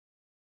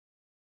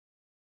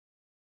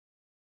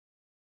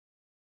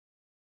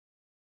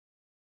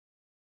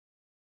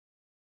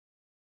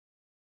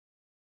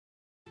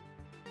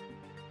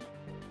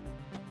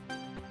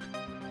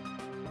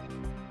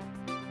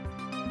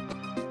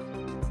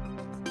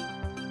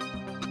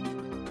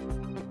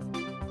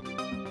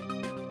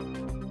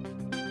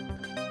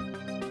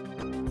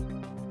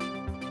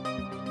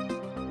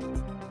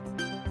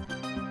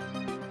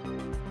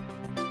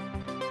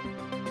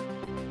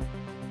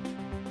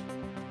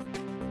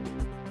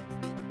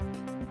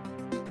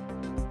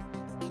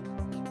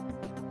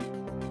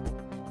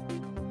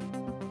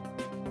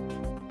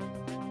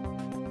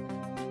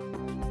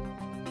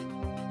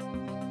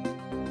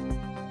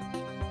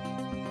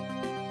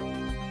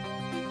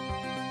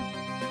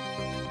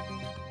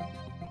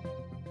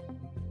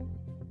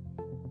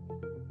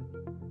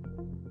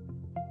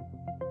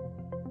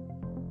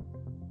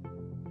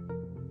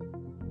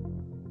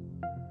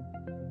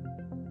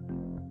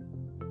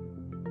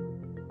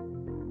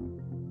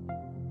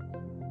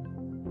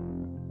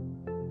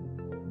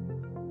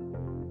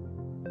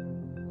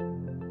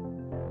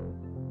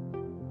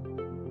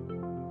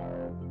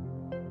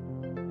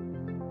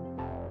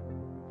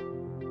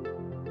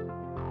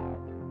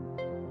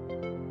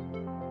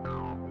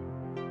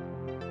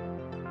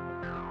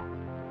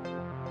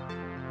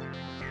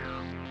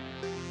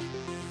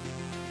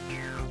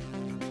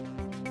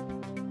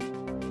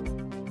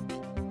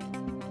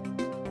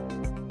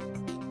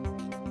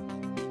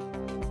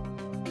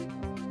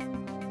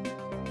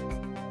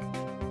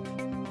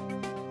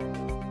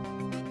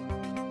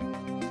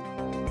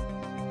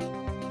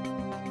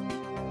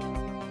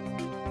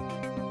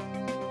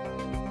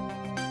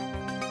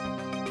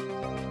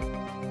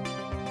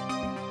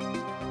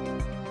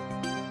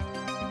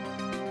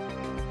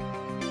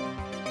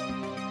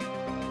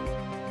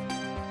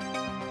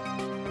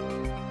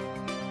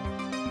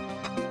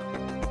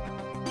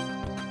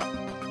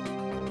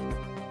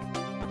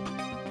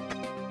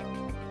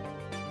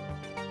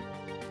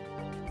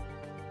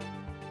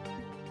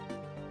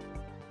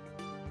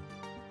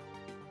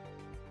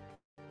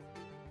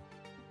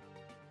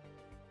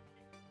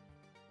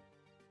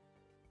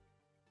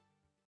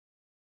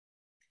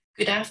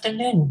Good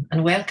afternoon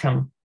and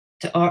welcome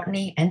to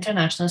Orkney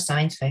International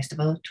Science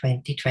Festival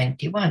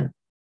 2021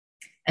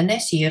 in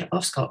this year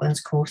of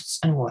Scotland's coasts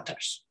and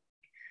waters.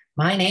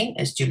 My name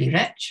is Julie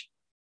Rich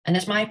and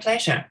it's my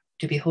pleasure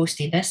to be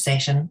hosting this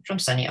session from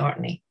sunny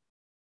Orkney.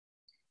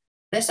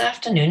 This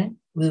afternoon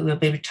we will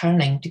be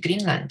returning to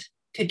Greenland,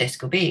 to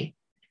Disko Bay,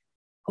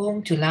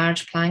 home to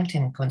large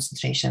plankton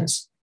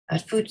concentrations, a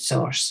food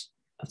source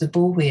of the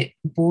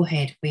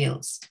bowhead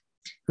whales,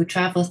 who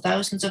travel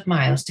thousands of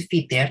miles to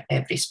feed there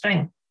every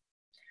spring.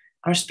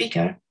 Our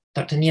speaker,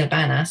 Dr. Neil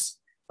Banas,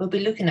 will be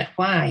looking at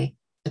why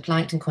the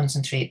plankton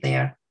concentrate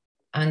there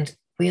and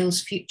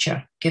whales'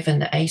 future given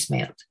the ice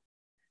melt,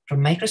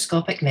 from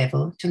microscopic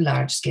level to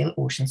large-scale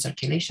ocean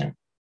circulation.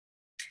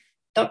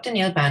 Dr.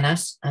 Neil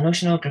Banas, an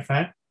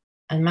oceanographer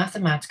and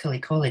mathematical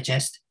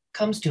ecologist,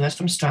 comes to us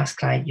from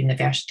Strathclyde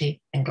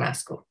University in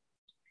Glasgow.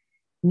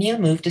 Neil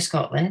moved to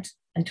Scotland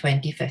in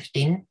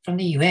 2015 from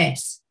the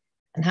US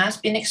and has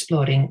been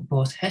exploring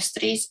both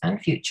histories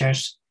and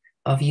futures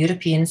of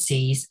European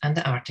seas and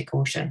the Arctic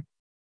Ocean.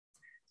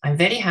 I'm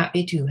very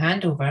happy to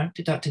hand over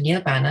to Dr. Neil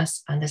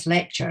Banas and his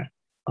lecture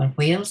on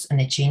whales in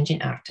the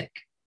changing Arctic.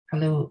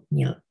 Hello,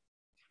 Neil.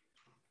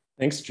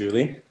 Thanks,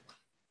 Julie.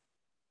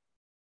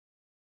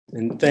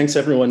 And thanks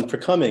everyone for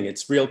coming.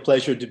 It's a real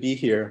pleasure to be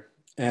here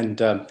and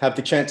have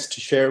the chance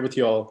to share with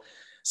you all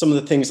some of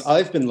the things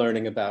I've been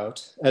learning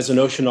about as an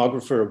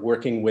oceanographer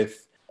working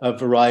with a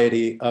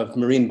variety of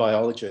marine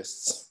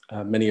biologists,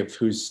 many of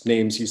whose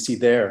names you see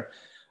there.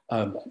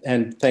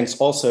 And thanks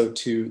also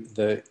to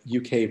the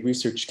UK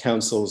Research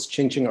Council's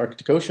Changing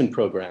Arctic Ocean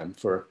program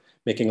for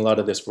making a lot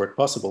of this work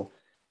possible.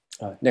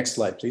 Next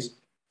slide, please.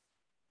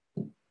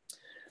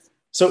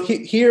 So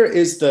here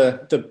is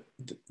the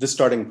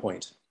starting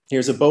point.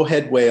 Here's a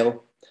bowhead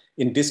whale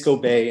in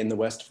Disko Bay in the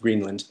west of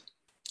Greenland.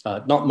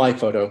 Not my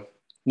photo.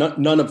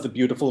 None of the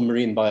beautiful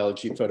marine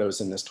biology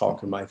photos in this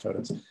talk are my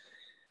photos.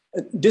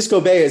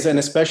 Disko Bay is an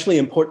especially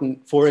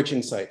important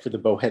foraging site for the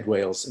bowhead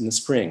whales in the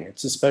spring.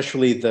 It's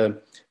especially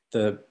the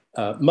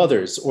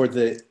mothers or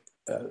the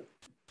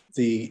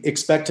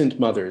expectant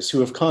mothers who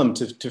have come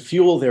to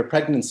fuel their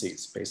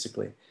pregnancies,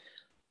 basically.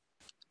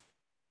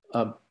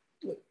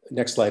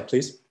 Next slide,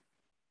 please.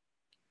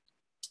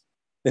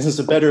 This is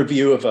a better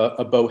view of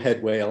a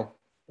bowhead whale.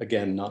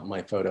 Again, not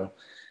my photo.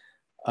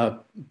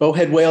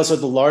 Bowhead whales are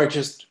the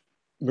largest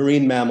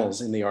marine mammals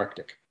in the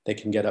Arctic. They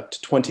can get up to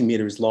 20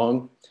 meters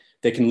long.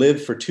 They can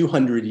live for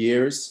 200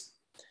 years.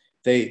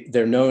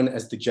 They're known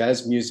as the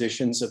jazz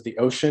musicians of the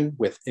ocean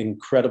with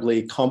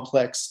incredibly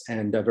complex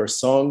and diverse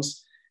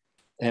songs.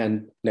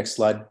 And next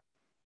slide.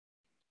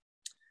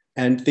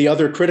 And the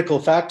other critical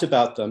fact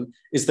about them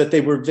is that they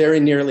were very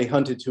nearly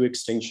hunted to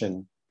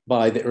extinction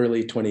by the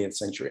early 20th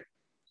century.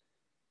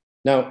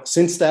 Now,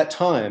 since that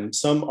time,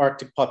 some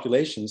Arctic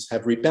populations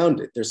have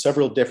rebounded. There's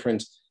several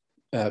different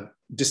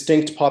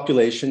distinct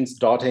populations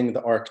dotting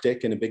the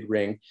Arctic in a big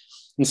ring.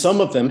 And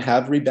some of them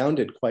have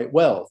rebounded quite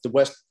well. The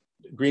West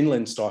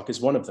Greenland stock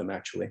is one of them,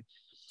 actually.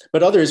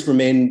 But others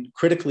remain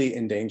critically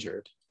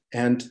endangered.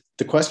 And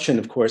the question,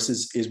 of course,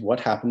 is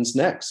what happens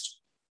next?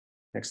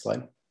 Next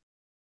slide.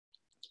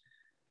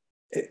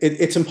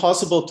 It's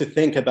impossible to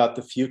think about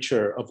the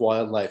future of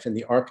wildlife in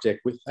the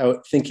Arctic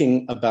without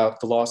thinking about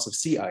the loss of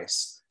sea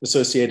ice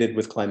associated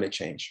with climate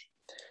change.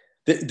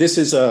 This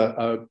is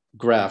a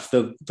graph,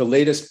 the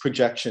latest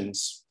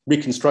projections,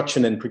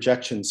 reconstruction and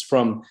projections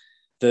from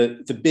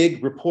the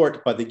big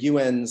report by the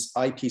UN's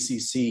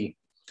IPCC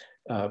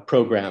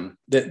program.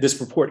 This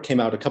report came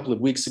out a couple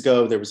of weeks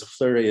ago. There was a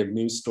flurry of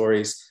news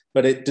stories,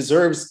 but it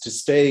deserves to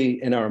stay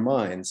in our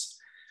minds.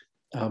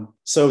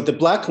 So the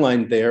black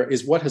line there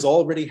is what has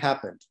already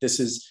happened. This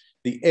is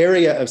the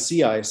area of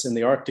sea ice in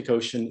the Arctic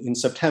Ocean in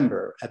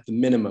September at the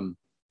minimum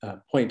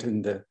point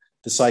in the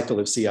cycle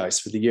of sea ice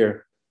for the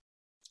year.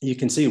 You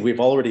can see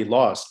we've already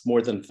lost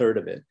more than a third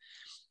of it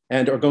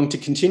and are going to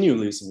continue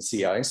losing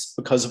sea ice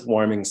because of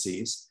warming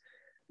seas.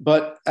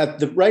 But at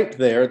the right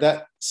there,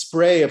 that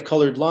spray of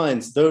colored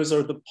lines, those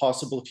are the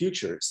possible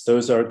futures.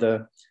 Those are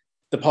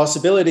the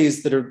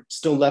possibilities that are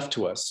still left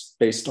to us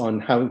based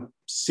on how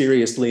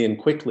seriously and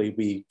quickly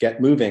we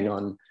get moving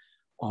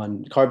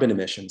on carbon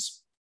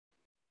emissions.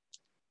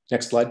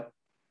 Next slide.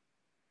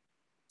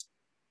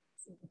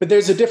 But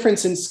there's a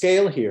difference in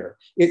scale here.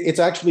 It's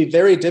actually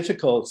very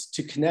difficult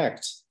to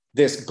connect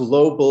this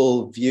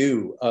global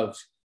view of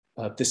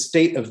the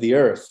state of the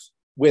Earth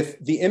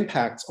with the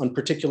impacts on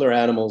particular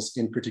animals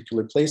in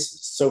particular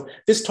places. So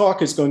this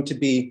talk is going to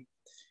be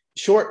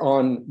short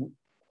on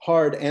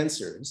hard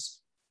answers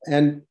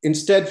and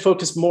instead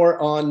focus more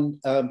on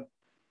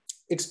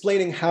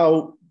explaining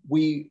how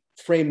we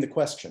frame the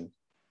question.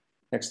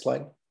 Next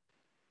slide.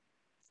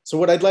 So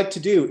what I'd like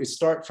to do is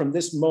start from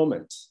this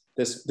moment,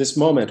 this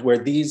moment where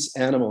these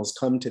animals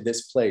come to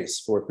this place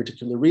for a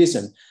particular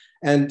reason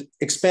and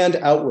expand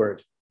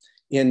outward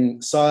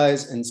in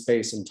size and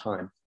space and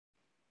time.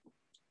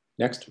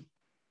 Next.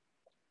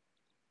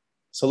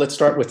 So let's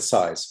start with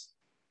size.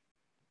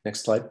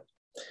 Next slide.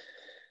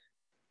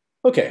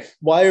 Okay,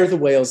 why are the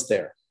whales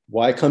there?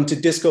 Why come to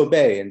Disko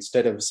Bay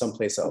instead of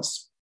someplace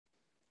else?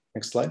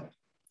 Next slide.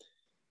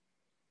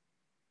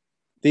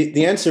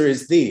 The answer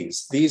is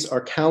these. These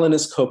are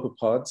calinous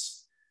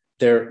copepods.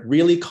 They're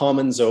really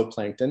common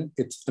zooplankton.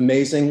 It's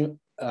amazing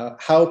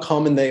how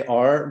common they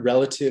are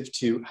relative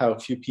to how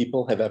few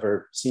people have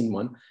ever seen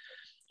one.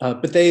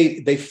 But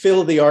they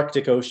fill the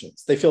Arctic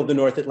oceans. They fill the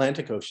North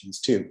Atlantic oceans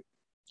too.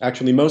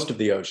 Actually, most of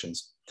the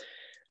oceans.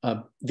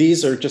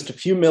 These are just a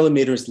few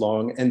millimeters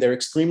long, and they're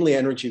extremely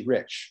energy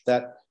rich.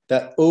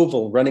 That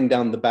oval running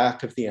down the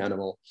back of the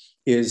animal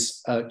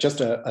is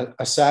just a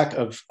sack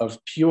of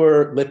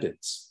pure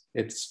lipids.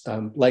 It's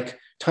like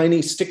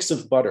tiny sticks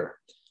of butter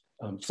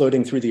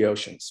floating through the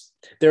oceans.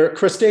 They're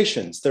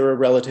crustaceans. They're a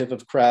relative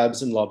of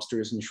crabs and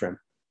lobsters and shrimp,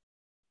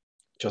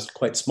 just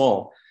quite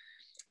small.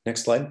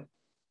 Next slide.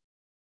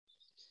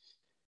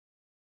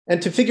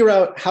 And to figure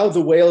out how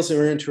the whales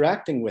are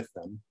interacting with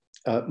them,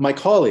 my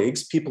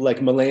colleagues, people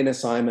like Milena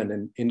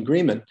Simon in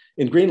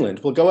Greenland,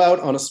 will go out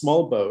on a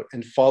small boat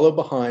and follow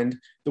behind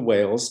the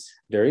whales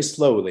very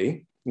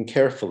slowly and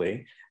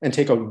carefully and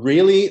take a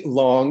really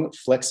long,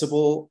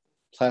 flexible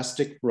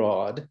plastic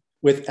rod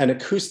with an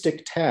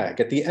acoustic tag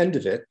at the end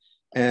of it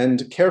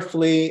and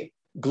carefully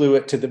glue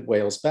it to the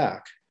whale's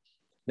back.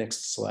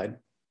 Next slide.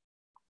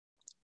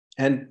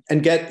 And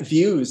get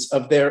views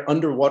of their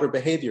underwater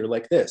behavior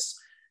like this.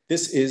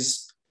 This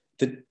is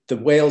the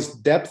whale's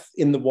depth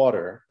in the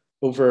water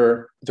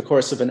over the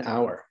course of an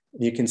hour.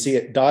 You can see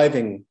it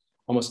diving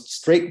almost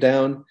straight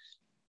down,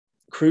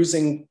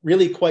 cruising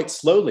really quite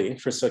slowly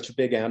for such a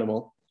big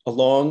animal,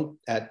 along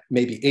at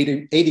maybe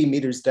 80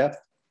 meters depth,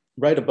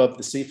 right above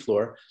the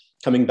seafloor,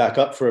 coming back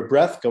up for a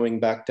breath, going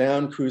back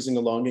down, cruising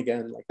along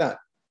again like that.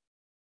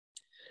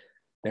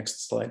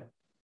 Next slide.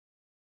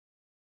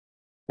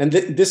 And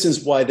this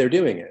is why they're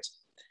doing it.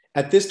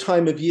 At this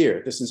time of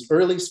year, this is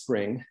early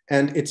spring,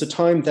 and it's a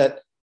time that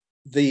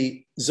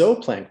the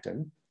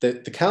zooplankton, the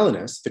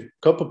calinus, the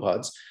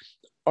copepods,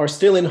 are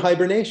still in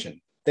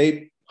hibernation.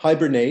 They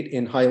hibernate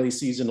in highly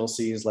seasonal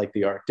seas like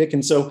the Arctic,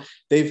 and so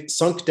they've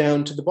sunk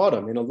down to the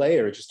bottom in a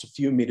layer just a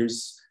few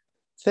meters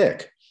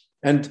thick.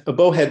 And a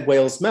bowhead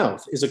whale's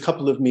mouth is a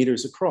couple of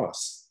meters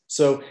across.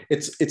 So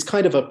it's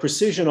kind of a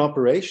precision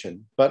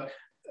operation, but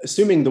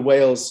assuming the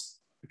whales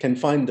can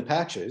find the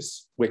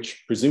patches,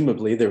 which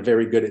presumably they're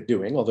very good at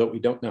doing, although we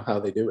don't know how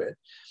they do it,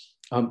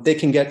 they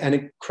can get an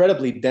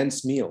incredibly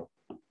dense meal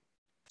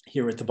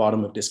here at the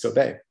bottom of Disko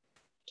Bay.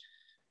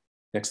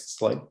 Next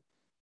slide.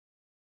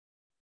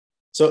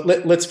 So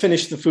let's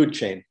finish the food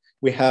chain.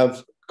 We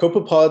have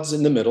copepods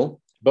in the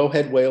middle,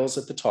 bowhead whales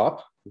at the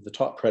top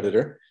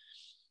predator,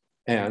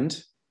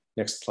 and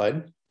next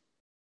slide,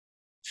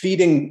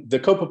 feeding the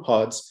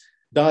copepods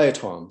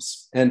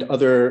diatoms and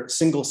other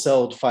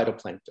single-celled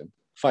phytoplankton.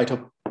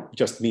 Phyto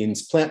just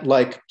means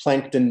plant-like,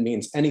 plankton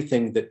means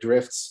anything that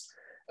drifts,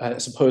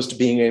 as opposed to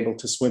being able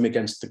to swim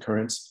against the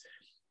currents.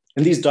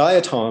 And these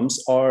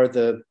diatoms are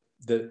the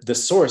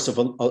source of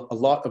a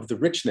lot of the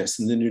richness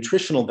and the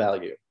nutritional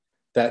value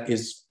that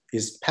is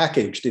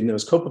packaged in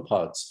those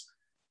copepods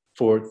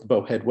for the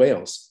bowhead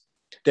whales.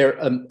 They're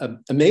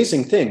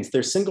amazing things.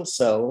 They're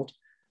single-celled,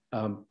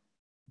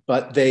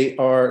 but they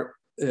are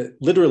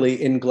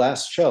literally in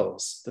glass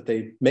shells that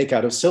they make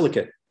out of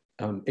silicate,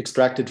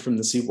 extracted from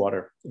the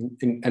seawater,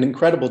 in an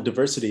incredible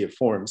diversity of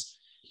forms.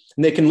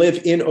 And they can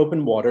live in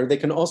open water. They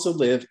can also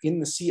live in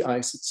the sea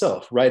ice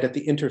itself, right at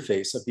the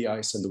interface of the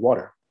ice and the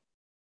water.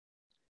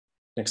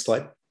 Next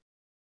slide.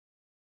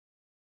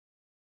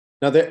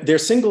 Now they're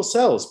single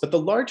cells, but the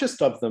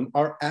largest of them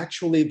are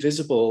actually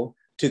visible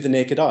to the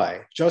naked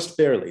eye, just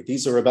barely.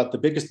 These are about the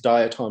biggest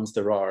diatoms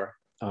there are.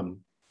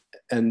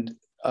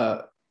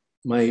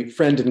 My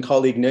friend and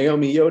colleague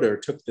Naomi Yoder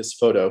took this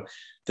photo.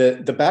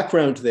 The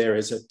background there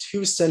is a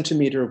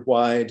 2-centimeter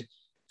wide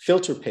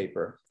filter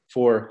paper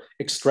for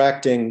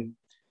extracting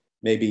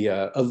maybe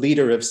a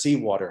liter of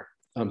seawater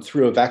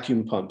through a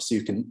vacuum pump so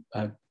you can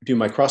do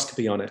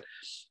microscopy on it.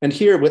 And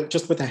here, with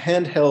a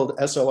handheld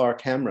SLR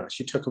camera,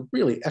 she took a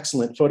really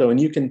excellent photo, and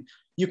you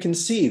can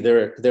see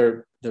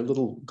their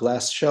little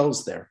glass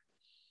shells there.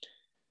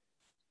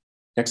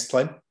 Next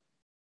slide.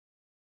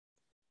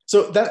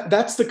 So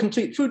that's the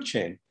complete food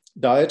chain: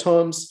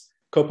 diatoms,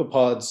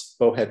 copepods,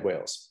 bowhead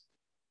whales.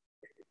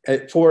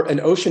 For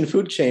an ocean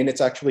food chain,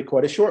 it's actually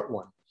quite a short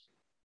one.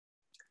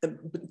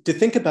 To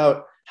think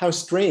about how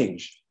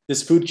strange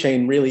this food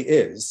chain really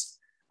is,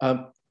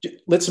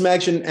 let's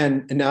imagine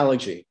an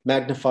analogy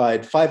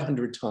magnified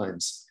 500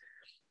 times.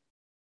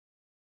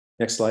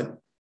 Next slide.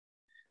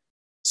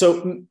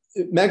 So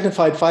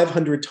magnified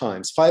 500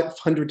 times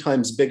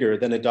bigger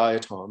than a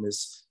diatom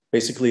is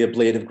basically a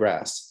blade of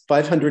grass.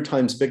 500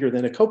 times bigger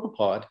than a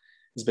copepod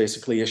is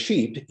basically a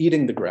sheep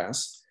eating the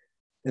grass.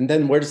 And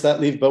then where does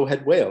that leave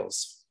bowhead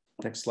whales?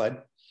 Next slide.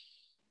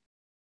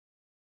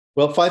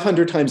 Well,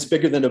 500 times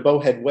bigger than a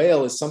bowhead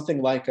whale is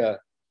something like a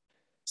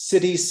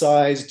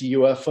city-sized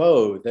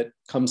UFO that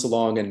comes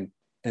along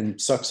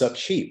and sucks up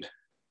sheep.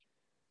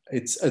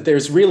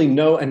 There's really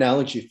no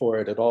analogy for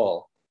it at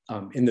all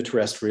in the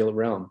terrestrial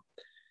realm.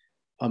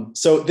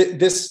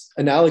 This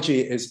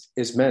analogy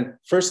is meant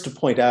first to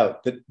point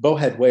out that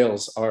bowhead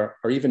whales are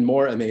even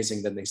more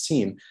amazing than they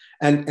seem.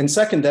 And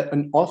second, that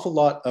an awful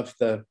lot of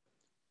the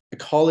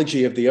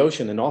ecology of the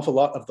ocean, an awful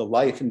lot of the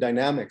life and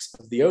dynamics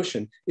of the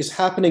ocean is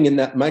happening in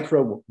that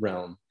micro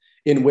realm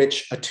in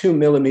which a 2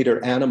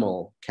 millimeter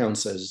animal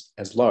counts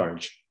as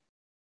large.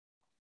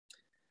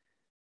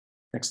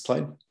 Next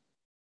slide.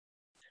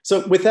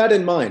 So with that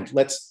in mind,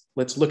 let's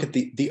look at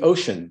the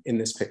ocean in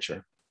this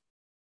picture.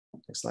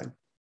 Next slide.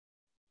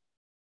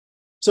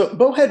 So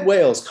bowhead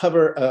whales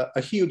cover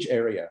a huge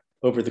area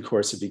over the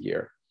course of a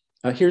year.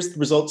 Here's the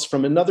results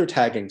from another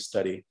tagging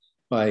study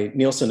by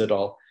Nielsen et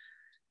al.,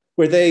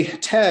 where they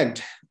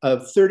tagged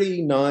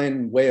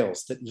 39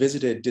 whales that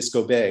visited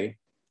Disko Bay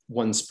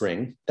one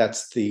spring.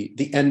 That's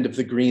the end of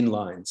the green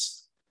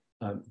lines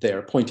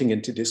there pointing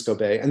into Disko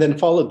Bay, and then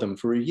followed them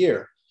for a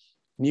year.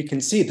 And you can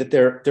see that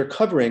they're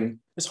covering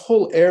this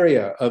whole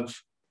area of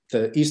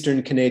the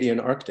Eastern Canadian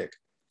Arctic,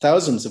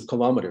 thousands of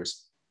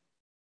kilometers.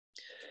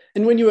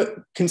 And when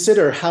you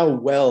consider how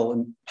well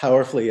and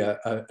powerfully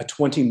a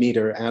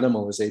 20-meter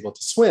animal is able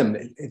to swim,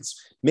 it's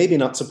maybe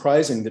not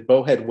surprising that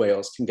bowhead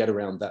whales can get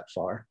around that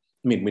far.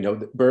 I mean, we know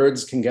that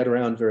birds can get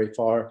around very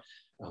far.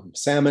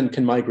 Salmon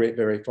can migrate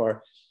very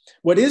far.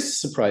 What is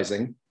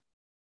surprising,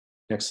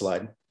 next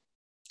slide,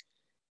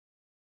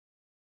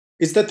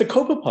 is that the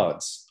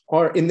copepods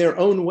are in their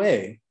own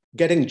way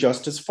getting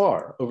just as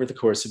far over the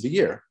course of a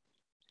year.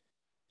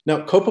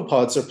 Now,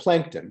 copepods are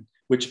plankton,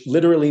 which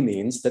literally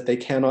means that they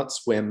cannot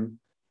swim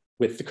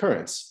with the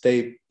currents.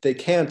 They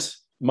can't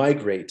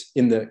migrate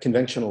in the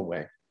conventional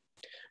way.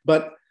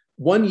 But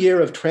 1 year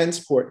of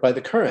transport by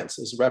the currents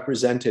is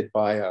represented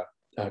by a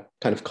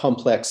kind of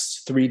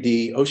complex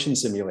 3D ocean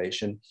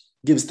simulation,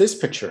 gives this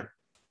picture,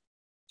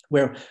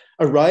 where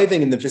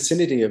arriving in the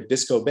vicinity of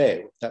Disko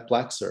Bay, that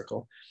black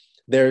circle,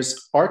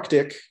 there's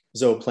Arctic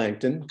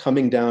zooplankton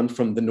coming down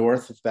from the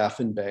north of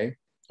Baffin Bay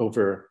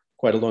over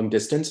quite a long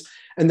distance.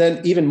 And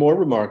then even more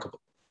remarkable,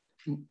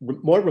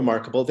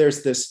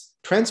 there's this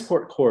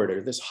transport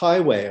corridor, this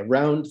highway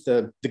around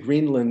the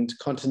Greenland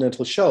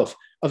continental shelf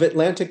of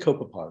Atlantic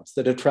copepods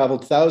that have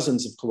traveled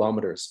thousands of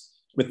kilometers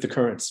with the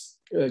currents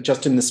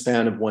just in the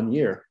span of 1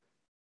 year.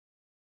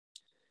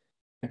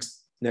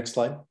 Next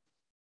slide.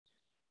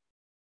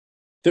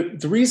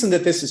 The reason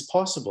that this is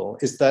possible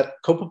is that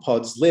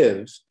copepods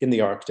live in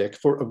the Arctic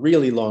for a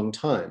really long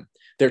time.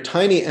 They're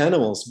tiny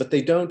animals, but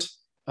they don't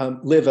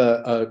live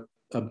a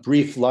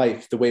brief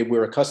life the way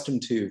we're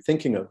accustomed to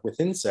thinking of with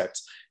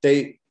insects.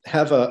 They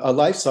have a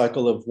life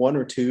cycle of 1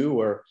 or 2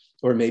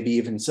 or maybe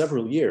even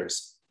several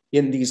years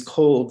in these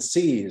cold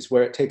seas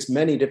where it takes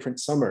many different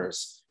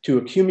summers to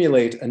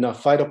accumulate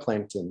enough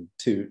phytoplankton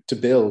to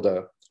build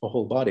a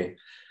whole body.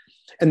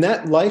 And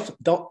that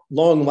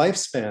long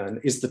lifespan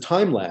is the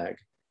time lag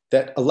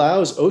that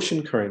allows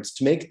ocean currents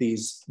to make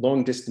these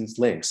long distance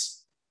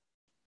links.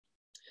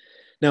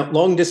 Now,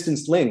 long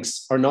distance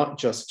links are not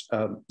just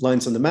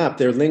lines on the map,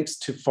 they're links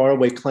to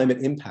faraway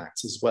climate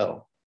impacts as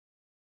well.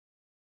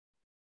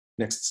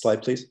 Next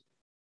slide, please.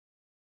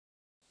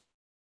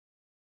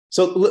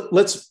 So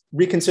let's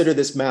reconsider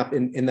this map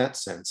in that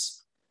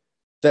sense,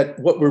 that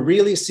what we're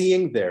really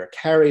seeing there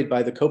carried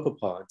by the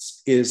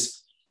copepods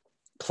is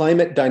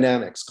climate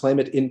dynamics,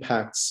 climate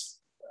impacts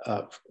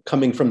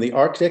coming from the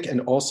Arctic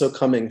and also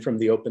coming from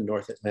the open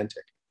North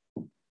Atlantic.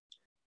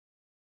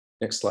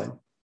 Next slide.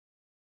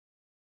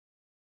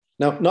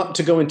 Now, not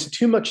to go into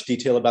too much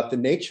detail about the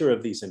nature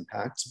of these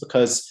impacts,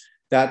 because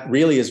that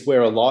really is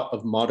where a lot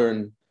of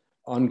modern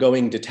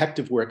ongoing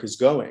detective work is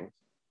going.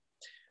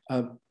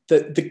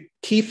 The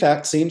key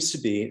fact seems to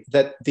be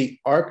that the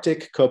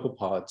Arctic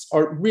copepods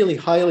are really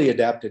highly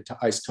adapted to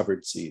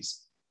ice-covered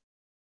seas.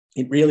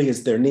 It really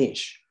is their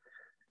niche.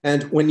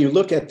 And when you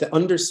look at the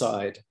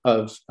underside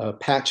of a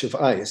patch of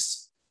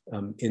ice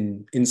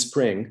in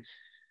spring,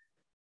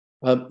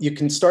 you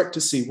can start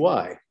to see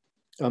why.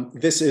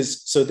 This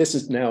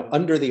is now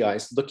under the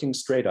ice, looking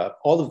straight up.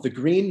 All of the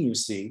green you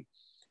see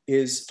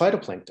is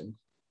phytoplankton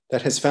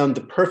that has found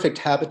the perfect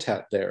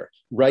habitat there,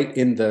 right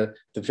in the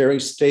very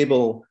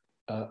stable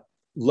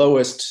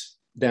lowest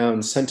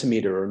down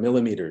centimeter or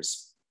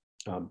millimeters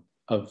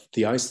of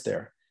the ice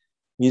there.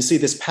 You see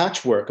this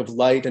patchwork of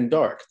light and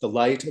dark. The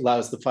light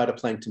allows the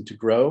phytoplankton to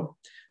grow.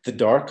 The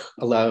dark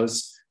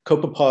allows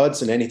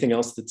copepods and anything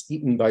else that's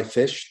eaten by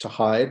fish to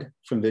hide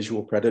from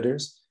visual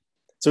predators.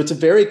 So it's a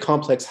very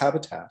complex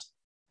habitat.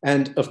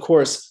 And of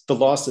course, the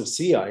loss of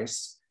sea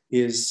ice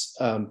is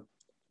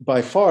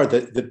by far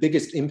the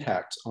biggest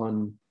impact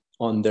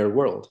on their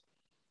world.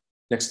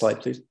 Next slide,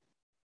 please.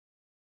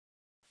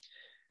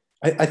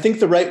 I think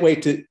the right way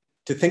to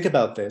think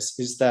about this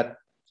is that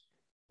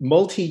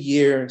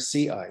multi-year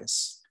sea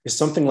ice is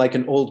something like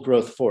an old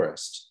growth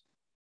forest.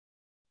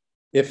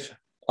 If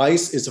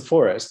ice is a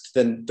forest,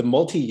 then the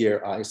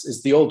multi-year ice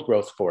is the old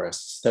growth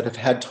forests that have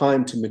had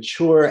time to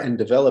mature and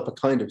develop a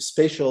kind of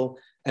spatial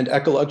and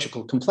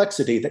ecological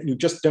complexity that you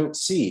just don't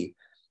see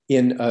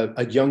in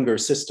a younger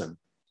system.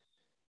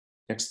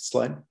 Next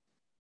slide.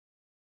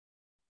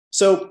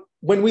 So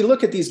when we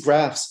look at these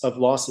graphs of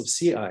loss of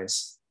sea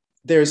ice,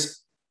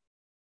 there's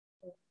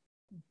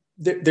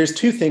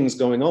two things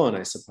going on,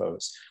 I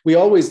suppose. We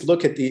always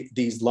look at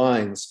these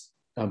lines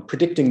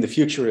predicting the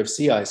future of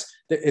sea ice.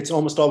 It's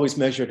almost always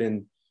measured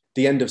in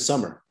the end of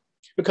summer,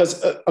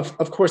 because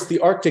of course the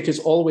Arctic is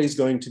always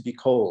going to be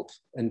cold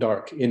and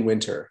dark in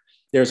winter.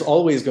 There's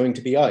always going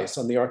to be ice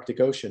on the Arctic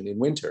Ocean in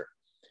winter.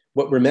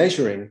 What we're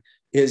measuring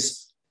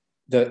is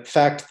the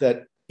fact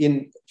that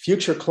in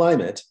future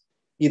climate,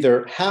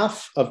 either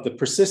half of the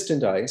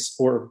persistent ice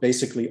or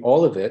basically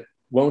all of it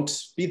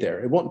won't be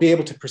there. It won't be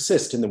able to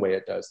persist in the way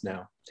it does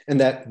now. And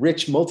that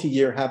rich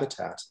multi-year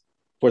habitat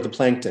for the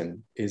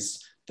plankton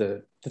is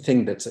the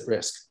thing that's at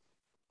risk.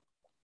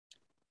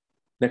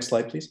 Next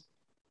slide, please.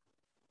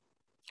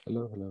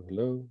 Hello, hello,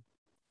 hello.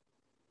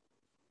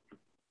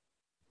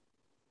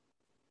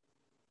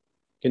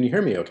 Can you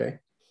hear me okay?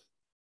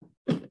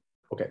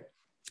 Okay.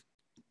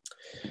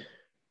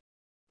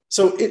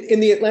 So in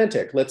the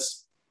Atlantic,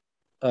 let's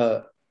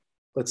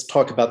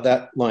talk about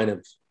that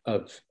line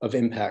of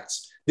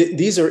impacts.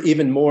 These are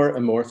even more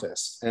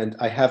amorphous, and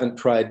I haven't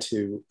tried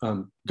to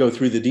go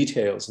through the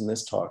details in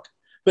this talk,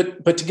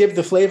 but to give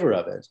the flavor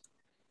of it,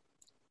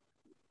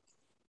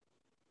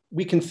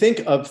 we can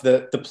think of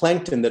the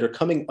plankton that are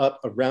coming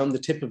up around the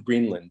tip of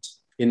Greenland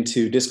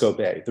into Disko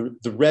Bay,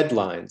 the red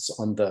lines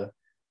on the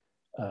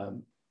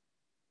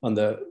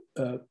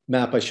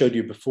map I showed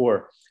you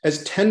before,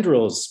 as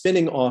tendrils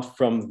spinning off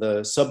from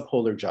the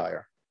subpolar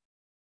gyre.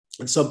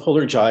 And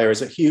subpolar gyre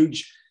is a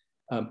huge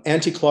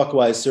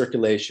anti-clockwise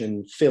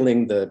circulation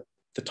filling the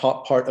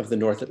top part of the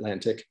North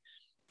Atlantic.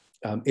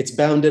 It's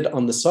bounded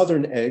on the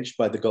southern edge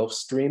by the Gulf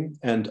Stream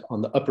and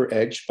on the upper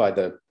edge by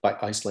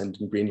Iceland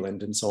and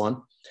Greenland and so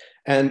on.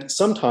 And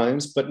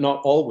sometimes, but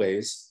not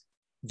always,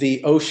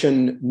 the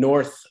ocean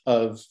north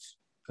of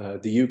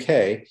the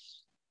UK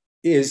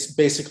is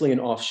basically an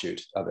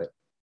offshoot of it.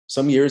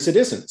 Some years it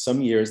isn't.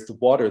 Some years the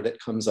water that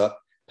comes up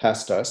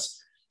past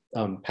us,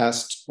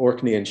 past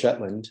Orkney and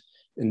Shetland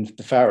in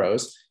the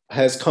Faroes,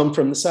 has come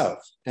from the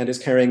south and is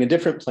carrying a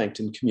different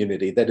plankton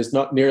community that is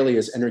not nearly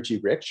as energy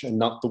rich and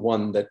not the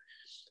one that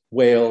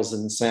whales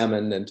and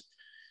salmon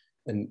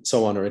and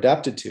so on are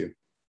adapted to.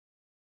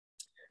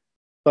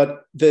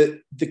 But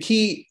the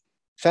key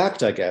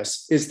fact, I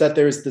guess, is that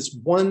there's this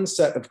one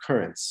set of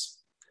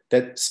currents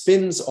that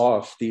spins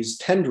off these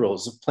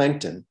tendrils of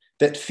plankton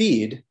that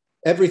feed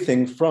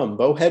everything from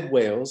bowhead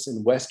whales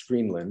in West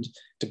Greenland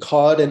to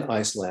cod in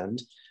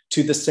Iceland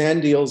to the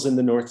sand eels in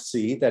the North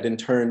Sea that in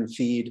turn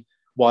feed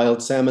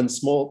wild salmon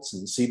smolts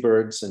and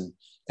seabirds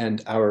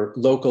and our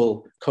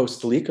local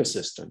coastal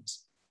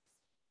ecosystems.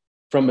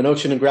 From an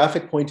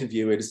oceanographic point of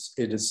view, it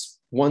is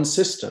one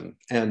system,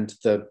 and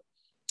the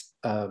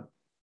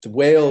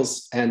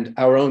whales and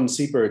our own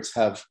seabirds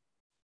have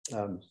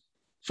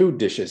food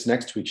dishes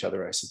next to each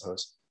other, I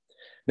suppose.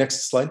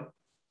 Next slide.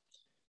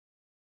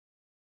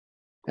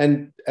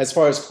 And as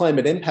far as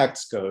climate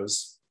impacts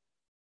goes,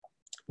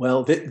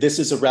 well, this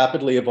is a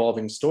rapidly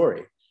evolving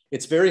story.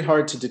 It's very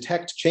hard to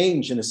detect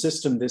change in a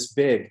system this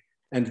big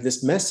and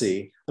this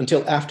messy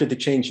until after the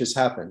change has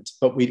happened.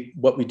 But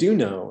what we do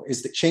know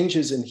is that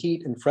changes in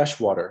heat and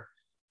freshwater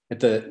at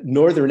the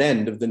northern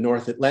end of the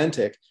North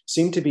Atlantic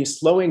seem to be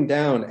slowing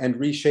down and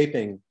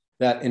reshaping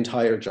that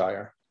entire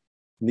gyre.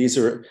 And these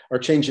are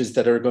changes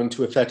that are going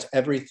to affect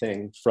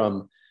everything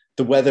from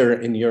the weather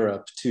in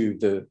Europe to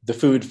the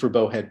food for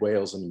bowhead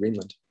whales in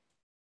Greenland.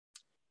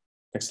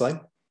 Next slide.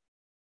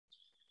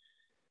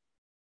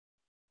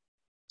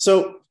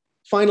 So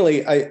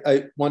finally,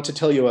 I want to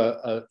tell you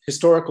a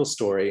historical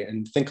story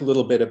and think a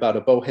little bit about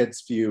a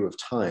bowhead's view of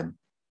time.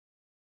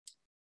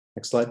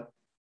 Next slide.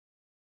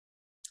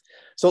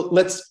 So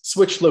let's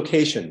switch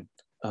location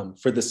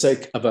for the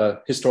sake of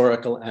a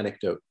historical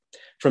anecdote.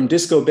 From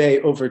Disko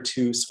Bay over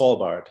to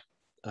Svalbard,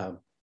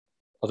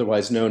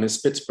 otherwise known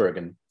as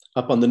Spitsbergen,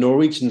 up on the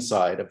Norwegian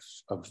side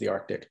of the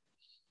Arctic.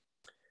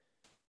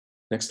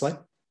 Next slide.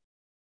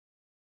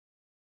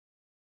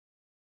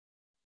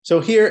 So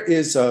here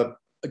is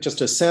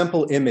just a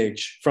sample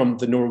image from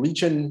the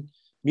Norwegian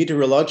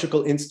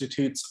Meteorological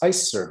Institute's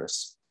ice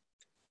service.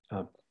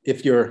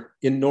 If you're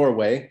in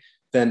Norway,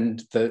 then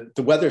the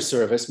weather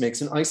service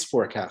makes an ice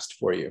forecast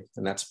for you.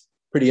 And that's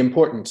pretty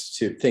important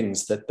to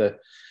things that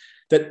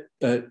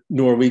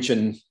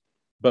Norwegian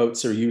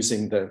boats are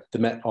using the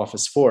Met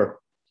Office for.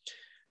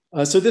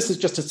 So this is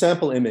just a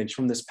sample image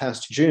from this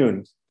past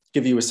June,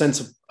 give you a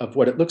sense of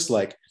what it looks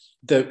like.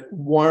 The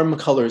warm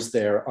colors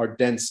there are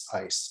dense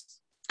ice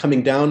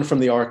coming down from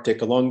the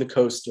Arctic along the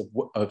coast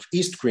of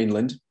East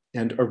Greenland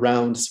and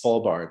around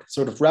Svalbard,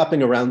 sort of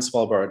wrapping around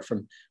Svalbard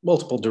from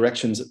multiple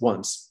directions at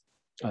once.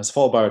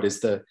 Svalbard is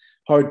the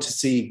hard to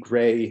see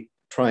gray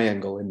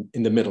triangle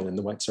in the middle in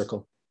the white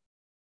circle.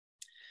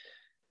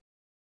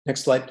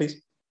 Next slide,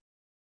 please.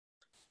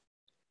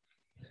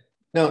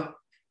 Now,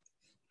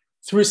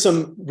 through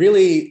some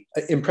really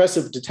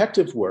impressive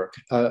detective work,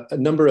 a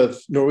number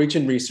of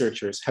Norwegian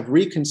researchers have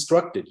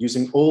reconstructed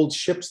using old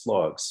ship's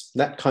logs,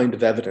 that kind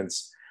of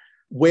evidence,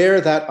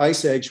 where that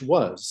ice edge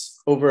was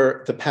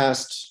over the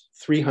past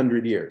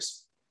 300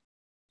 years.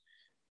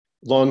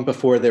 long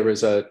before there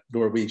was a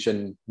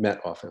Norwegian Met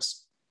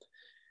Office.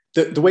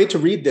 The way to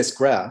read this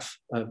graph,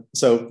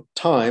 so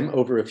time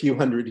over a few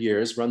hundred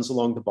years runs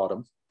along the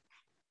bottom,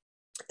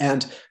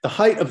 and the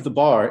height of the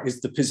bar is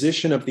the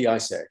position of the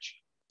ice edge.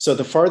 So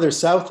the farther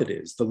south it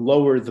is, the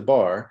lower the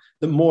bar,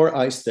 the more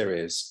ice there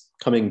is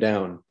coming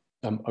down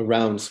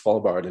around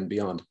Svalbard and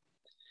beyond.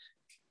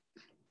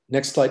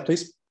 Next slide,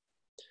 please.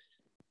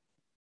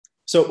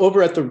 So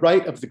over at the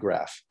right of the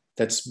graph,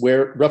 that's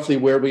roughly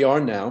where we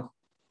are now,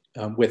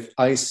 with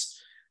ice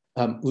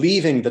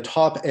leaving the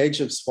top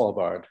edge of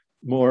Svalbard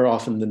more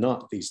often than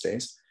not these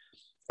days.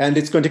 And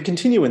it's going to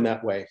continue in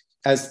that way.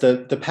 As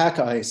the pack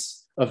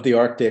ice of the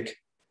Arctic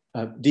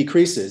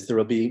decreases, there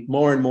will be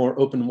more and more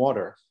open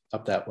water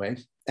up that way.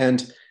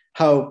 And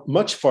how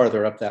much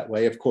farther up that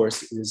way, of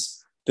course,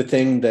 is the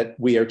thing that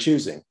we are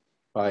choosing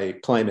by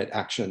climate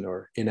action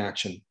or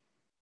inaction.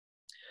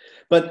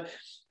 But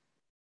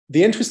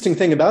the interesting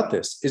thing about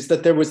this is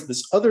that there was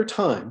this other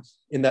time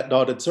in that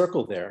dotted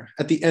circle there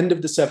at the end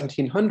of the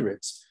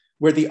 1700s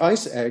where the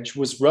ice edge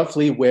was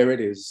roughly where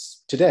it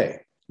is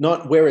today,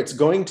 not where it's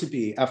going to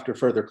be after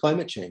further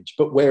climate change,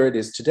 but where it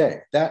is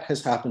today. That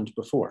has happened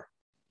before.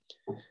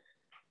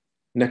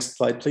 Next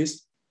slide,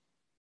 please.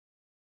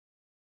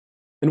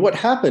 And what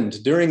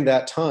happened during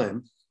that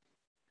time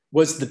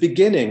was the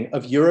beginning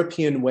of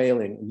European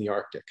whaling in the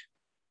Arctic.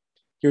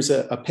 Here's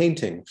a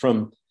painting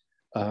from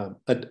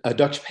a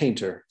Dutch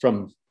painter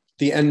from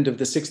the end of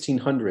the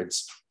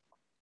 1600s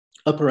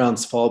up around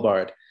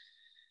Svalbard.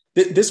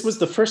 This was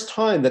the first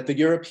time that the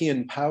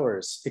European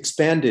powers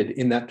expanded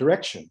in that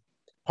direction,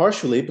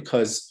 partially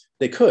because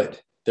they could.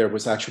 There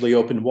was actually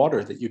open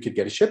water that you could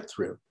get a ship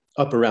through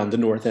up around the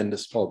north end of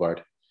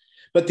Svalbard.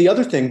 But the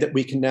other thing that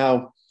we can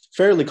now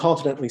fairly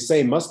confidently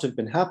say must have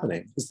been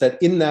happening is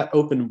that in that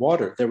open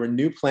water, there were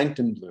new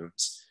plankton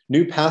blooms,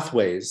 new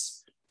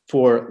pathways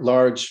for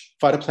large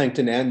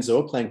phytoplankton and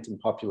zooplankton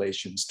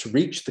populations to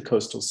reach the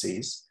coastal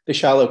seas, the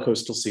shallow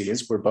coastal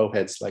seas where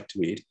bowheads like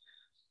to eat.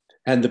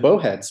 And the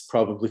bowheads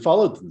probably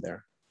followed them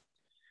there.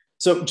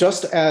 So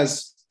just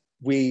as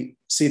we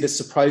see this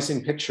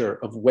surprising picture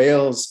of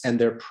whales and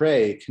their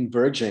prey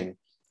converging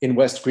in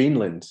West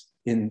Greenland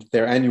in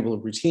their annual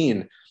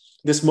routine,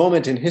 this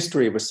moment in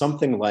history was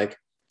something like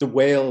the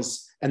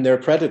whales and their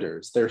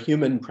predators, their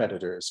human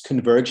predators,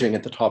 converging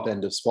at the top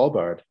end of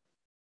Svalbard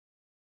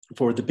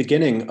for the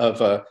beginning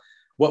of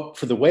what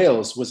for the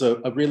whales was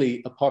a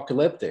really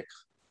apocalyptic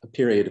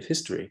period of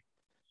history.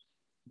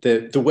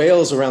 The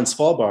whales around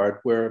Svalbard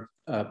were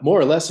more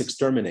or less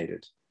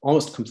exterminated,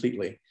 almost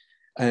completely.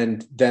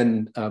 And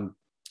then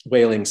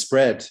whaling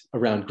spread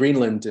around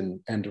Greenland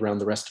and around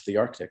the rest of the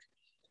Arctic.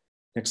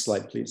 Next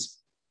slide, please.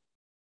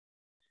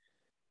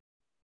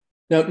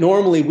 Now,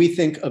 normally we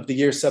think of the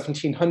year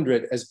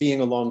 1700 as being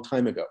a long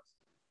time ago.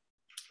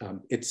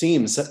 It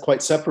seems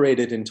quite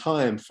separated in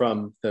time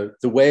from the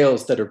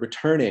whales that are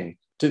returning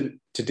to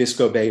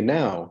Disko Bay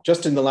now,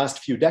 just in the last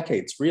few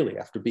decades, really,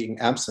 after being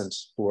absent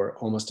for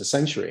almost a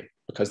century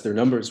because their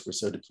numbers were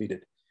so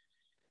depleted.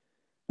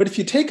 But if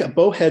you take a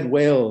bowhead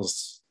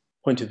whale's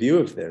point of view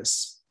of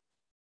this,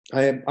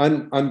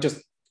 I'm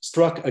just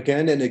struck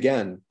again and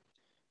again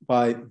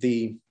by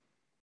the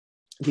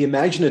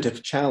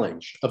imaginative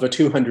challenge of a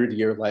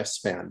 200-year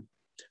lifespan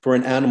for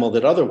an animal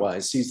that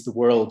otherwise sees the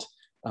world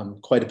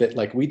quite a bit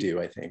like we do,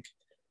 I think.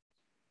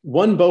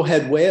 One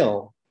bowhead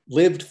whale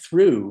lived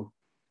through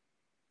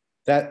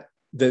that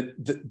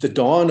the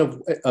dawn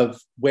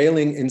of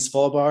whaling in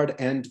Svalbard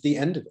and the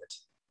end of it,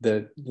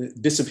 the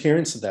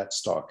disappearance of that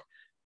stock.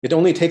 It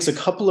only takes a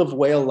couple of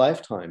whale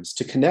lifetimes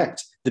to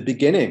connect the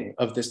beginning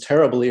of this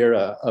terrible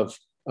era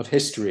of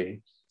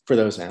history for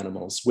those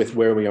animals with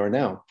where we are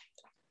now.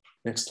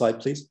 Next slide,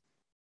 please.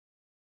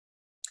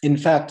 In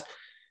fact,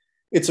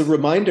 it's a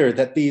reminder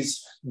that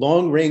these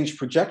long-range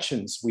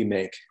projections we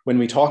make when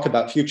we talk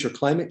about future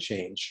climate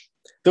change,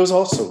 those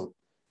also,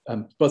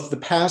 both the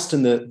past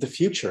and the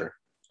future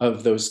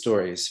of those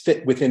stories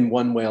fit within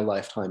one whale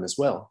lifetime as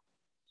well.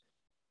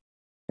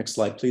 Next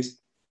slide, please.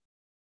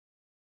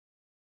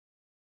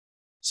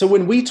 So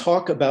when we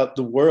talk about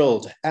the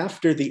world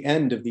after the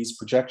end of these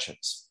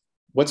projections,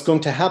 what's going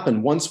to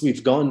happen once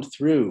we've gone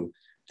through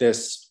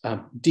this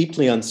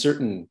deeply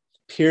uncertain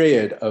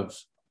period of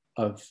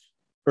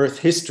Earth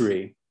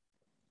history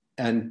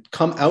and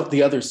come out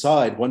the other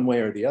side one way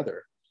or the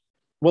other?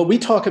 Well, we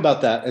talk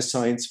about that as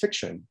science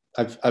fiction.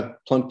 I've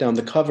plunked down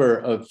the cover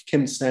of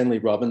Kim Stanley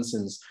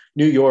Robinson's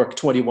New York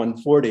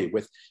 2140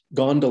 with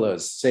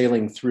gondolas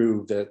sailing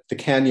through the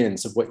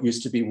canyons of what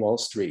used to be Wall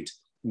Street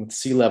with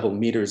sea level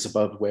meters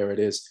above where it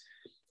is.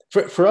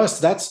 For us,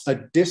 that's a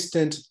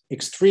distant,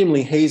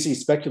 extremely hazy,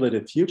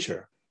 speculative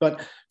future.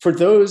 But for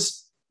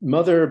those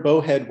mother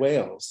bowhead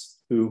whales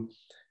who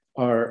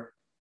are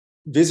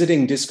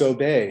visiting Disko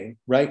Bay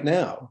right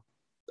now,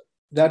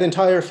 that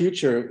entire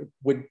future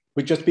would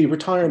just be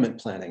retirement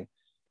planning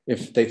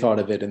if they thought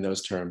of it in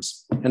those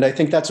terms. And I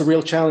think that's a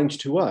real challenge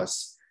to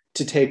us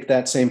to take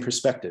that same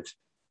perspective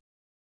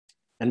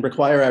and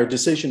require our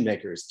decision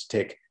makers to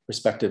take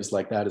perspectives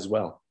like that as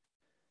well.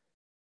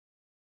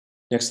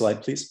 Next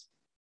slide, please.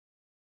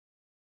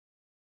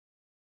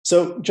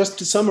 So just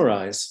to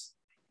summarize,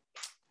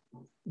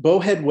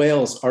 bowhead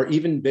whales are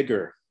even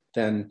bigger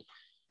than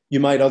you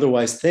might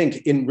otherwise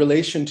think in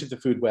relation to the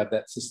food web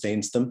that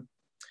sustains them.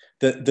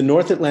 The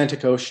North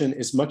Atlantic Ocean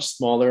is much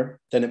smaller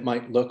than it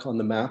might look on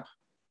the map,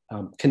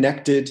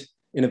 connected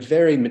in a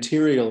very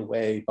material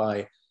way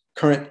by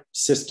current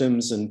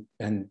systems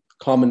and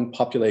common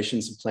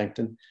populations of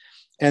plankton.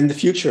 And the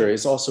future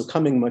is also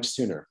coming much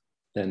sooner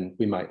than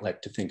we might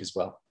like to think as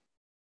well.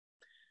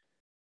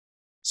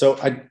 So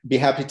I'd be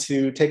happy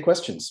to take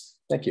questions.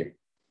 Thank you.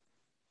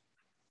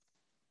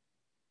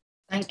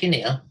 Thank you,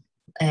 Neil.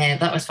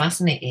 That was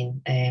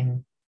fascinating.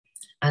 And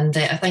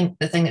I think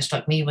the thing that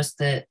struck me was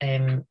the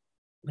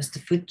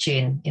food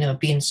chain,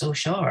 being so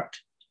short.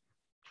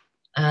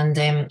 And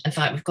in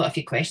fact, we've got a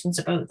few questions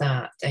about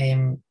that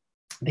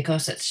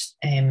because it's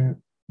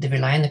they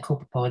rely on the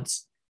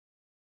copepods.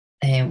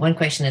 One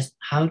question is,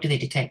 how do they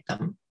detect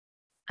them?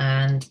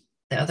 And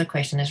the other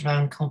question is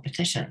around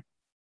competition.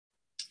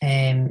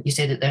 You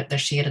say that they're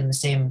sharing the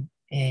same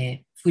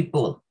food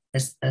bowl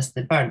as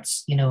the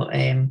birds.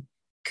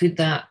 Could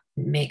that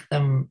make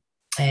them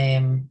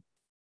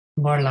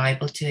more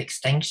liable to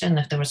extinction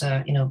if there was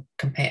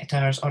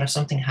competitors, or if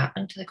something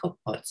happened to the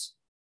copepods?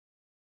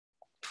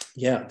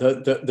 Yeah,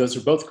 those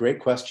are both great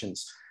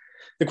questions.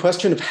 The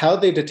question of how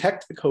they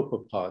detect the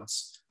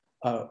copepods,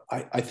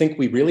 I think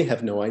we really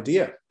have no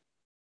idea.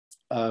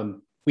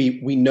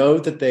 We know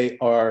that they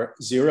are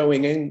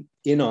zeroing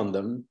in on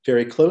them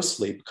very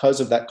closely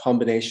because of that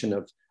combination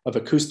of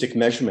acoustic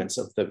measurements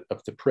of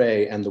the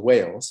prey and the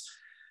whales.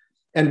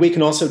 And we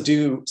can also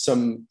do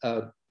some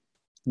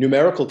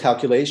numerical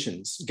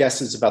calculations,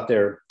 guesses about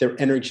their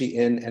energy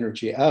in,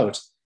 energy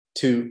out,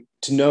 to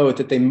know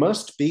that they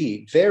must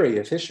be very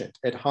efficient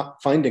at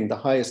finding the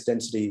highest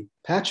density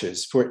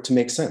patches for it to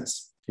make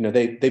sense.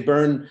 They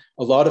burn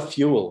a lot of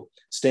fuel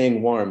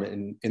staying warm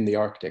in the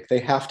Arctic. They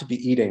have to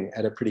be eating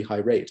at a pretty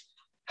high rate.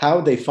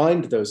 How they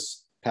find those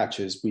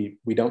patches,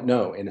 we don't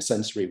know in a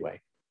sensory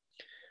way.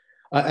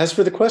 As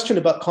for the question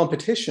about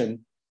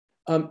competition,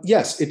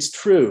 yes, it's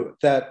true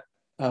that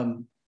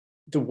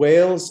the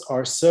whales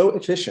are so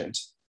efficient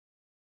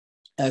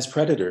as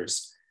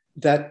predators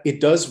that it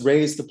does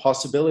raise the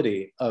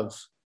possibility of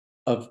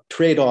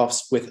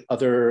trade-offs with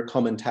other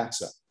common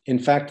taxa. In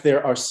fact,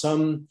 there are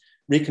some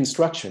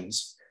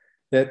reconstructions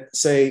that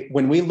say,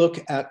 when we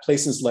look at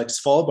places like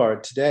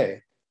Svalbard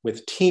today,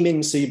 with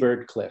teeming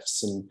seabird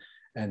cliffs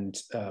and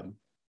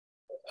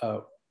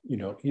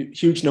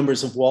huge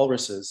numbers of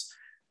walruses,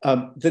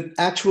 that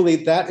actually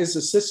that is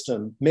a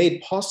system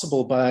made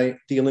possible by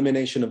the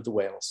elimination of the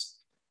whales.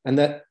 And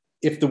that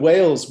if the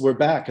whales were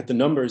back at the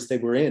numbers they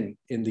were in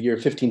the year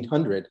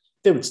 1500,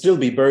 there would still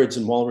be birds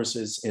and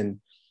walruses in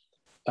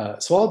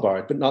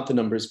Svalbard, but not the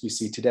numbers we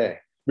see today.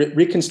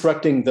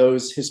 Reconstructing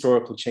those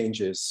historical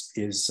changes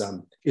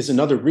is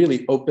another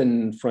really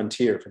open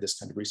frontier for this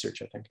kind of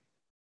research, I think.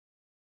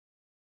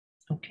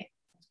 Okay,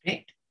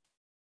 great.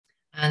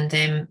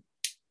 And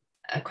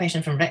a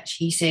question from Rich.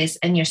 He says,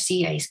 in your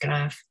sea ice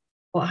graph,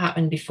 what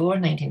happened before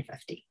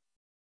 1950?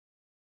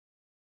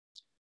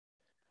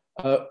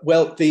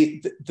 Well,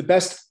 the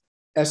best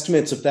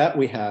estimates of that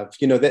we have,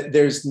 that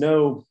there's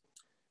no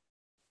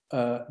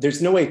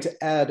way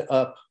to add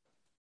up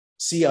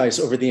sea ice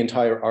over the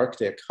entire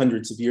Arctic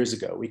hundreds of years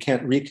ago. We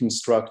can't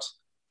reconstruct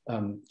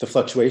the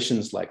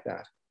fluctuations like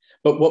that.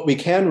 But what we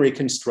can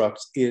reconstruct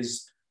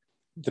is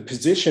the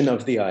position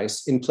of the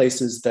ice in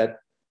places that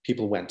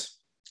people went.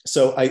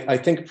 So I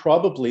think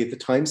probably the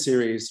time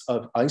series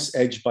of ice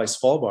edge by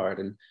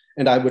Svalbard,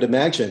 and I would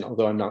imagine,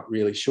 although I'm not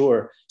really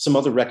sure, some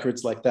other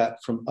records like that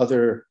from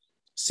other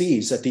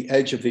seas at the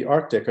edge of the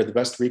Arctic are the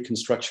best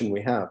reconstruction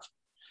we have.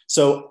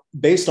 So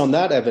based on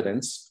that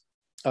evidence,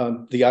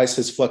 the ice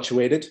has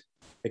fluctuated.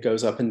 It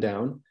goes up and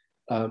down,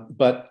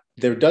 but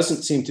there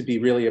doesn't seem to be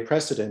really a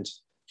precedent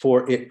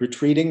for it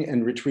retreating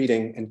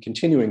and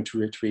continuing to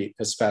retreat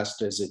as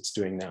fast as it's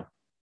doing now.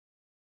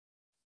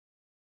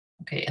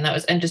 Okay, and that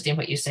was interesting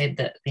what you said,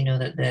 that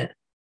that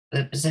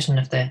the position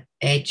of the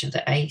edge of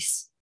the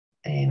ice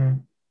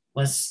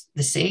was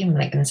the same,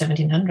 like in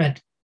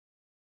 1700.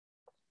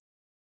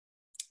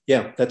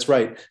 Yeah, that's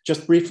right.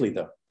 Just briefly,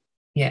 though.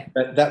 Yeah,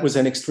 that was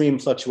an extreme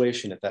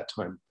fluctuation at that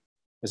time,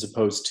 as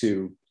opposed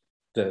to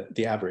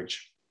the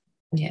average.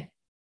 Yeah.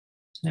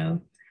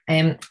 No.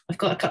 I've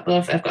got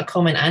a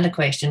comment and a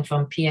question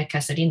from Pia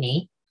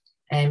Casarini.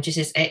 She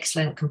says,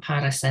 excellent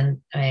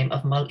comparison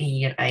of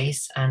multi-year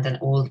ice and an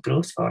old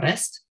growth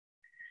forest.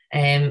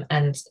 And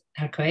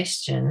her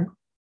question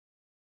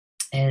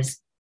is,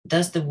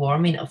 does the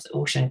warming of the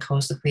ocean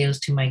cause the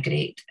whales to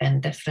migrate in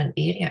different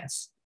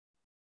areas?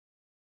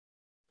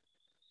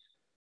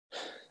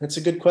 That's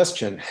a good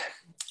question.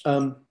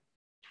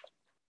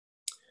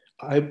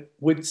 I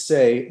would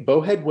say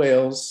bowhead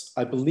whales,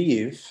 I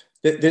believe,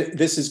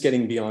 this is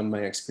getting beyond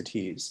my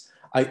expertise.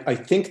 I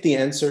think the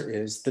answer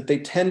is that they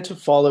tend to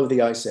follow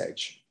the ice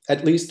edge.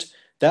 At least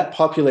that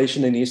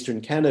population in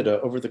Eastern Canada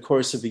over the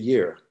course of a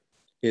year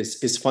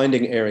is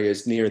finding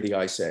areas near the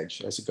ice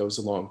edge as it goes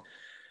along.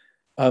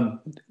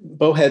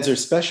 Bowheads are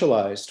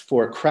specialized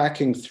for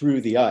cracking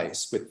through the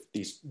ice with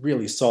these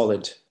really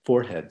solid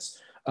foreheads.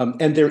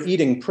 And they're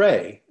eating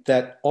prey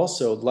that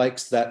also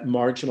likes that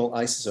marginal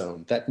ice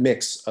zone, that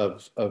mix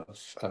of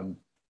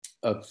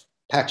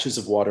patches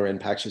of water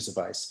and patches of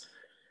ice.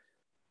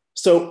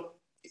 So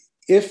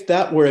if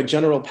that were a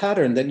general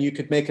pattern, then you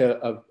could make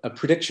a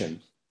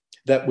prediction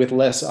that with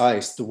less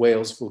ice, the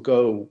whales will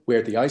go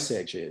where the ice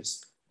edge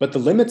is. But the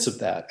limits of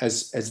that,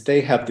 as they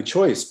have the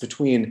choice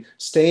between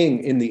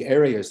staying in the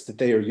areas that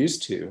they are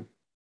used to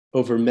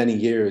over many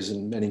years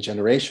and many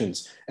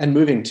generations and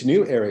moving to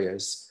new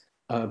areas,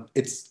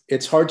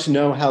 it's hard to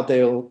know how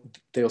they'll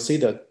see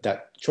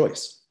that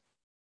choice.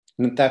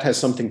 And that has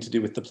something to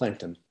do with the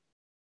plankton.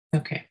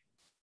 Okay.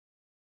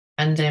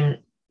 And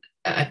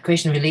a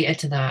question related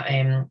to that,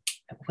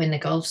 when the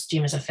Gulf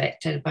Stream is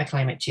affected by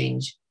climate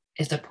change,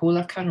 is the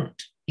polar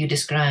current you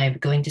describe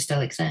going to still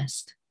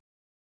exist?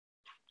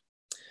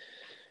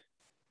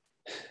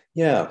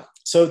 Yeah,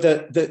 so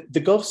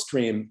the Gulf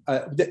Stream,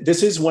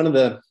 this is one of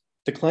the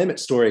climate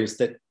stories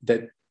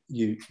that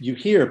you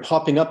hear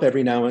popping up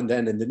every now and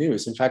then in the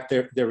news. In fact,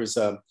 there was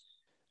a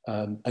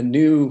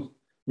new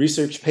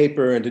research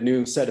paper and a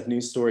new set of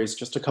news stories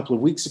just a couple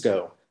of weeks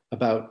ago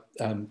about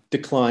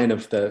decline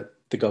of the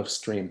Gulf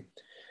Stream.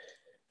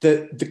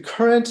 The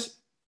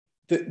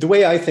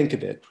way I think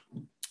of it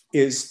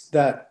is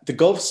that the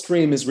Gulf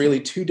Stream is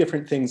really two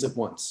different things at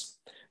once.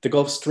 The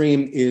Gulf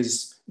Stream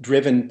is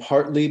driven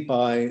partly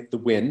by the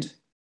wind,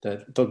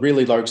 the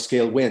really large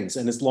scale winds.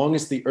 And as long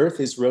as the Earth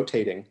is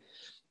rotating,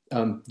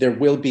 there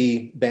will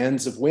be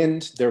bands of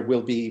wind, there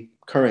will be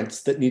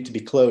currents that need to be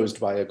closed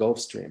by a Gulf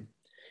Stream.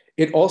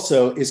 It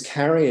also is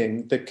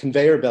carrying the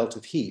conveyor belt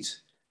of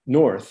heat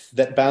north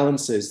that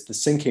balances the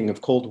sinking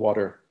of cold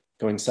water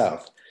going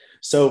south.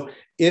 So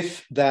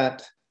if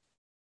that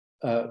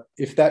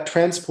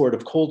transport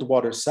of cold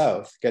water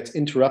south gets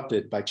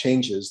interrupted by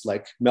changes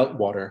like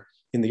meltwater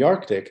in the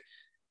Arctic,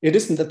 it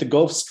isn't that the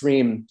Gulf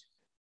Stream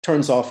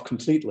turns off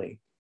completely,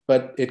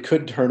 but it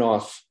could turn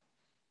off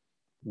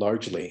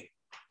largely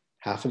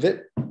half of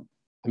it.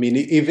 I mean,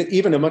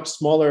 even a much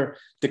smaller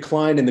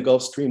decline in the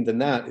Gulf Stream than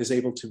that is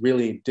able to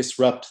really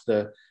disrupt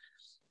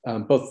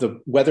both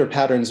the weather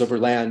patterns over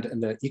land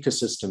and the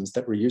ecosystems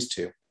that we're used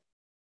to.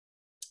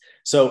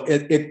 So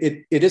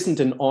it isn't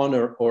an on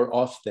or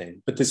off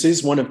thing, but this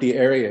is one of the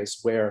areas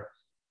where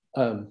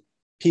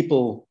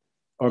people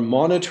are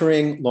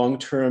monitoring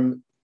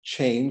long-term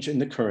change in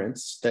the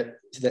currents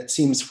that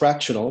seems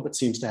fractional, but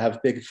seems to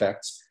have big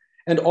effects,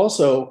 and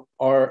also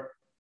are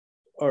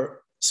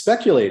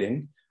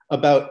speculating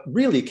about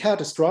really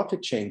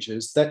catastrophic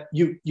changes that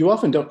you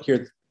often don't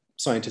hear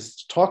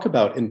scientists talk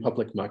about in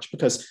public much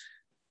because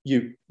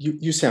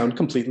you sound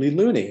completely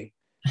loony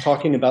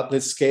talking about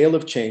the scale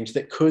of change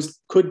that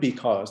could be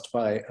caused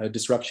by a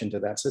disruption to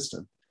that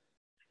system.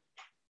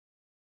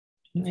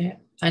 Yeah,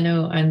 I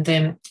know. And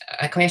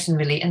a question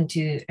relating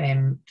to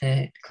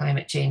the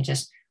climate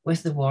changes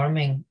with the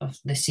warming of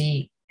the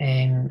sea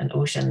and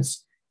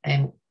oceans,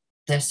 the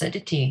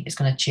acidity is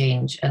going to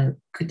change, and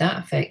could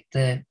that affect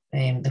the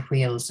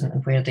whales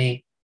and where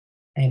they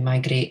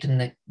migrate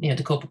and the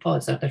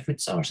copepods, their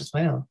food source as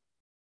well?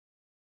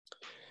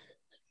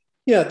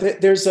 Yeah,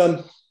 there's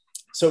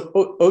so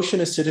ocean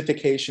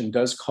acidification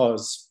does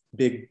cause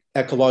big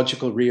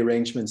ecological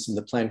rearrangements in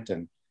the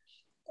plankton.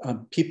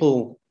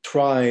 People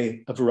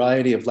try a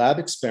variety of lab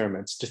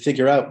experiments to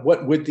figure out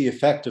what would the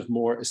effect of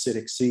more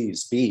acidic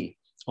seas be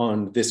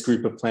on this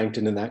group of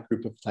plankton and that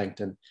group of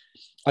plankton.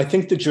 I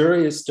think the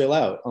jury is still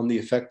out on the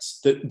effects,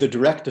 the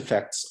direct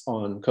effects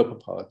on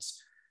copepods.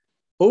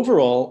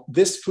 Overall,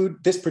 this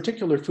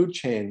particular food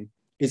chain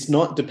is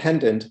not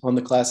dependent on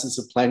the classes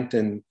of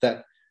plankton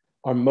that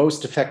are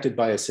most affected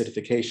by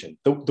acidification.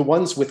 The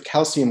ones with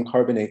calcium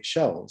carbonate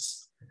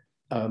shells,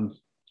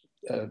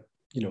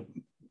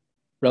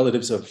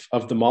 relatives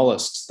of the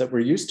mollusks that we're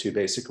used to,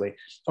 basically,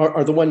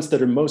 are the ones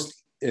that are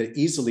most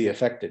easily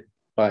affected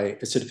by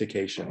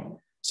acidification.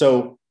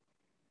 So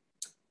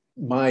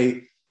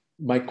my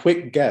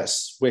quick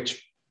guess,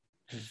 which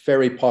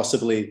very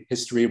possibly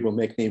history will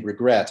make me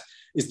regret,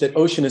 is that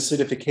ocean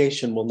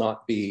acidification will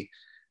not be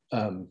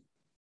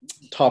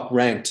top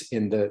ranked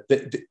in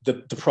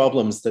the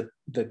problems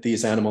that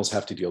these animals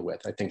have to deal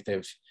with. I think they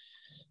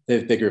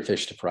have bigger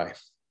fish to fry.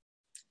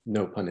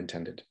 No pun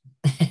intended.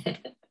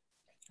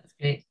 That's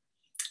great.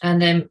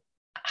 And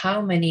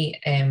how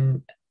many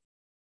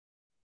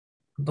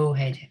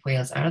bowhead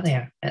whales are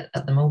there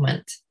at the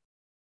moment?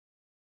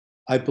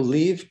 I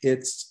believe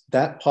it's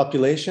that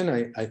population.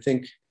 I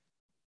think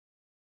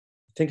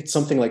it's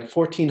something like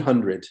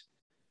 1,400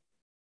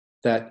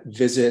 that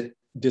visit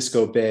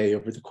Disko Bay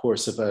over the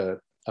course of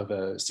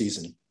a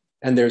season.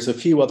 And there's a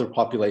few other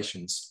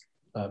populations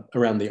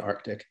around the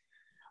Arctic.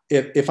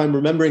 If I'm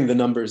remembering the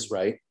numbers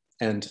right,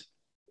 and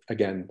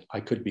again, I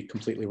could be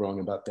completely wrong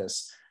about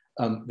this,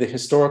 the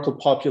historical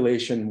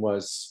population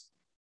was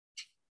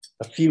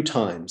a few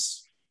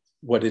times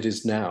what it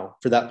is now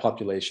for that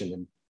population,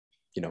 and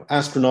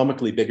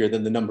astronomically bigger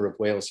than the number of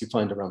whales you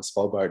find around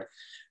Svalbard.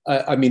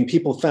 I mean,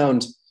 people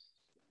found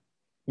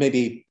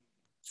maybe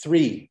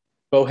 3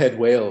 bowhead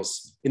whales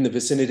in the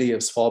vicinity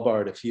of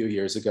Svalbard a few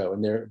years ago.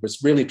 And there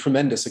was really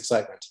tremendous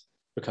excitement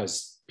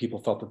because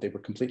people felt that they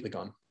were completely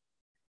gone.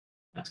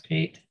 That's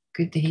great.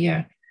 Good to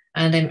hear.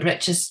 And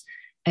Rich has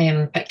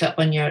picked up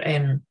on your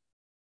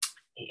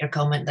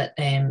comment that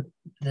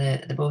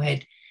the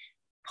bowhead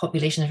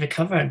population has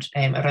recovered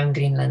around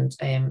Greenland.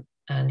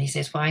 And he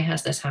says, why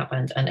has this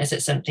happened? And is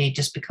it simply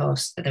just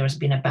because there has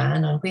been a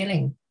ban on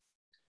whaling?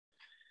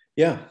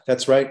 Yeah,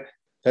 that's right.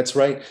 That's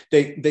right.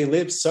 They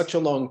live such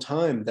a long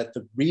time that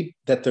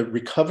the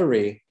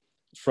recovery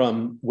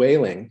from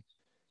whaling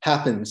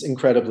happens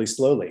incredibly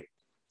slowly.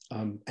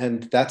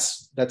 And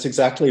that's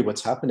exactly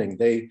what's happening.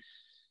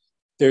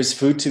 There's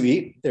food to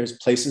eat,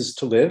 there's places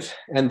to live,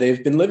 and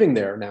they've been living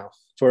there now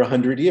for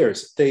 100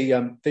 years. They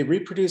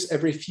reproduce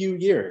every few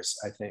years,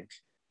 I think.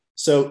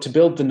 So to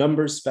build the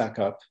numbers back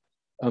up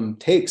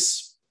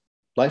takes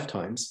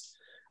lifetimes.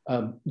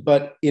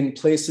 But in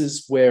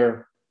places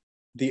where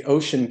the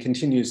ocean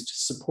continues to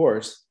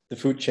support the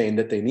food chain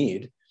that they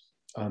need,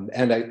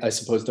 and I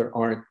suppose there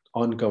aren't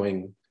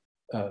ongoing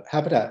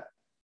habitat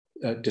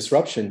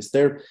disruptions,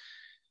 they're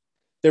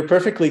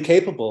perfectly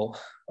capable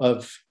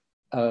of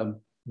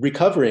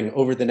recovering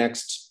over the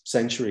next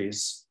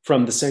centuries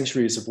from the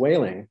centuries of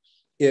whaling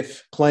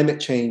if climate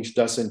change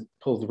doesn't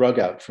pull the rug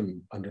out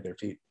from under their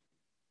feet.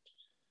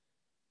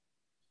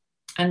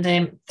 And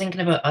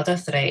thinking about other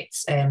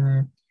threats,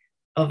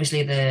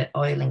 obviously the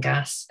oil and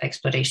gas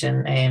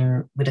exploration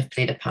would have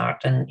played a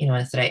part in,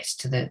 the threats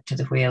to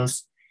the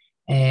whales.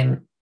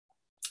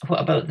 What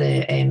about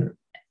the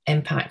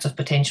impacts of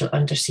potential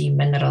undersea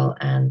mineral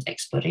and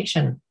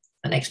exploration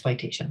and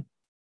exploitation?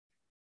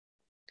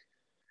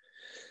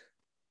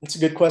 That's a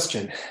good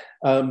question.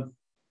 I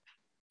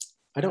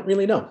don't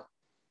really know.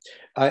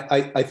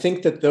 I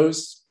think that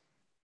those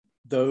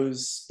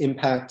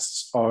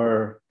impacts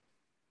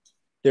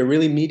they're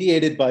really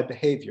mediated by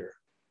behavior.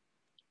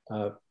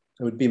 That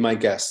would be my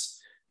guess.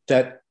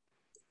 That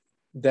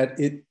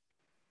it,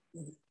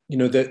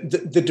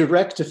 the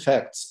direct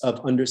effects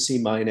of undersea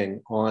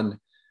mining on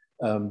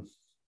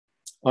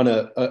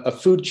a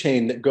food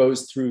chain that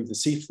goes through the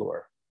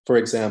seafloor, for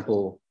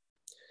example,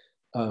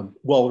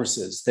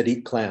 walruses that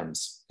eat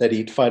clams, that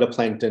eat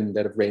phytoplankton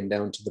that have rained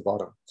down to the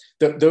bottom.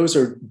 Those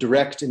are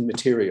direct and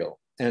material,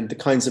 and the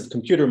kinds of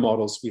computer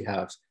models we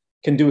have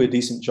can do a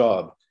decent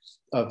job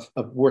of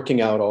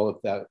working out all of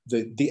that,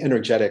 the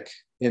energetic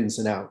ins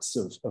and outs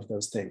of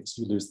those things.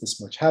 You lose this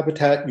much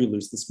habitat, you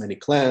lose this many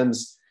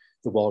clams,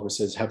 the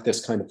walruses have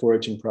this kind of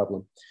foraging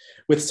problem.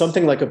 With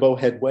something like a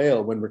bowhead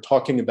whale, when we're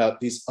talking about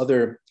these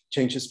other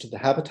changes to the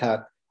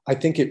habitat, I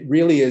think it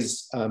really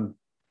is,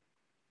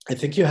 I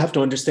think you have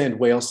to understand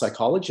whale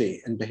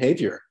psychology and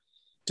behavior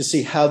to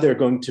see how they're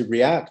going to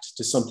react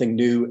to something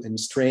new and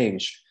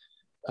strange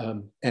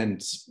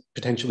and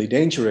potentially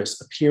dangerous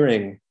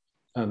appearing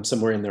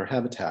somewhere in their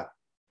habitat.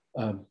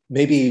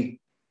 Maybe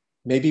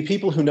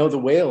people who know the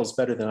whales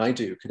better than I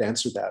do could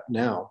answer that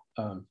now,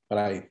 but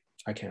I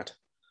can't.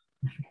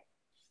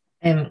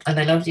 And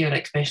I loved your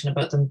expression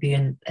about them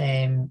being,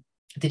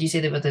 did you say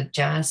they were the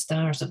jazz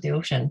stars of the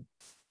ocean?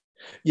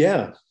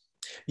 Yeah.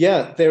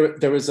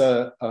 There was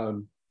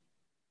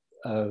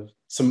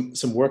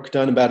some work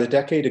done about a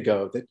decade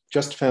ago that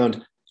just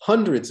found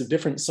hundreds of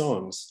different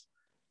songs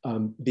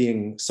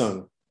being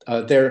sung.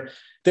 They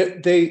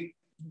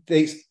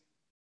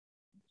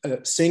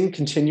sing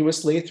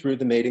continuously through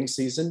the mating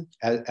season,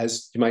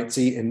 as you might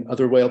see in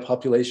other whale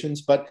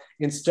populations. But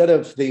instead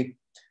of the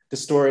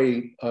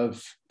story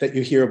that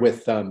you hear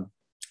with,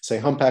 say,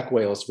 humpback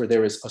whales, where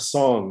there is a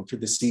song for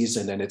the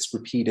season and it's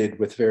repeated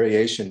with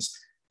variations,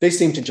 they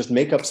seem to just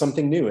make up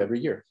something new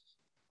every year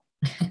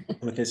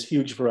with this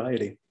huge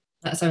variety.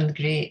 That sounds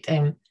great.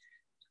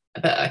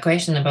 But a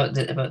question about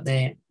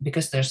the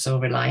because they're so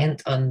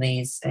reliant on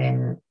these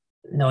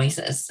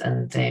noises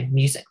and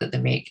music that they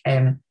make.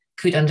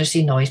 Could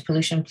undersea noise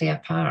pollution play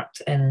a part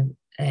in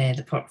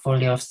the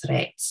portfolio of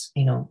threats,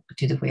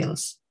 to the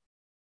whales?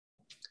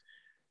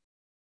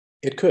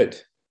 It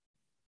could.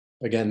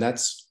 Again,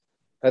 that's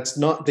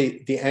not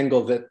the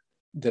angle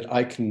that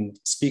I can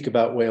speak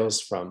about whales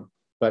from,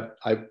 but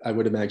I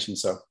would imagine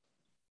so.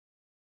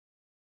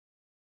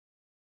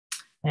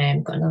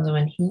 Got another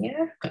one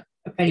here. Got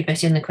very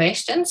busy on the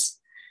questions.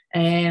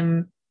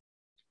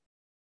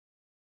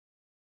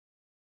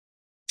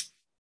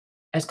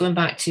 I was going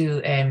back to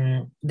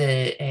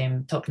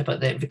the talking about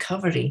the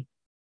recovery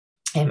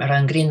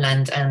around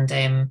Greenland and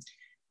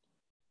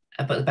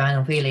about the ban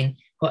on whaling.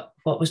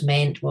 What was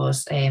meant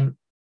was,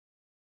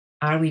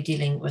 are we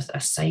dealing with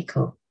a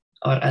cycle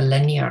or a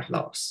linear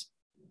loss?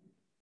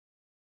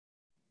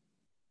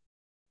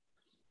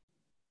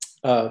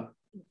 A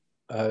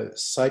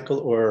cycle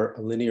or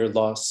a linear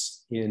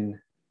loss in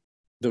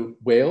the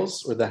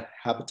whales or the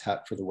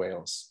habitat for the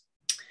whales?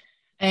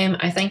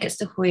 I think it's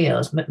the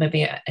whales, but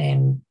maybe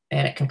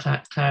Eric can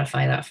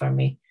clarify that for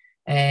me.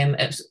 It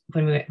was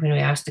when we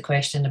asked the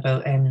question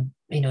about,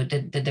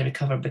 did they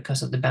recover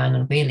because of the ban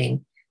on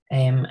whaling?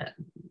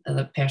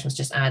 The person's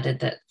just added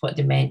that what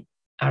they meant,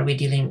 are we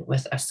dealing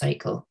with a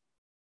cycle?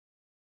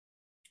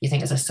 you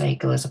think it's a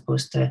cycle as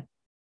opposed to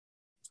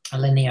a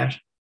linear?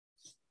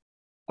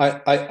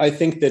 I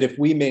think that if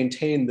we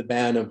maintain the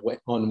ban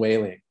on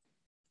whaling,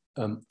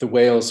 the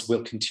whales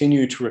will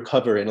continue to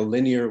recover in a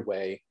linear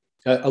way,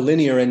 a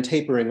linear and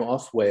tapering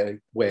off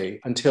way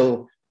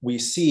until we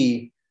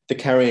see the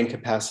carrying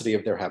capacity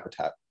of their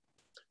habitat.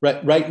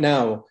 Right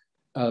now,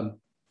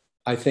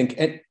 I think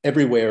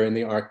everywhere in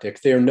the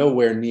Arctic, they are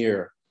nowhere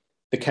near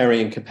the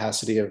carrying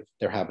capacity of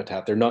their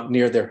habitat. They're not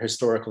near their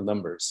historical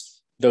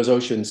numbers. Those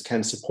oceans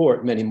can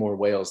support many more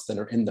whales than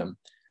are in them.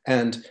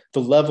 And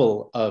the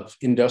level of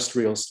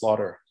industrial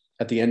slaughter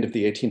at the end of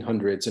the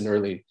 1800s and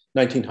early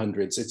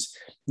 1900s, it's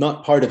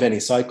not part of any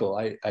cycle.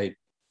 I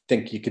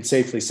think you could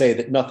safely say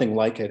that nothing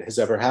like it has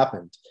ever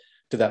happened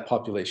to that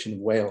population of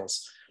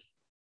whales.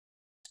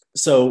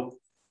 So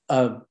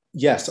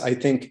yes, I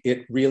think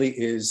it really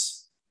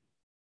is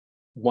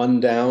one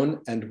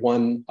down and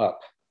one up.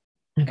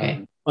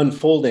 Okay.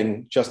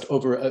 Unfolding just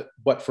over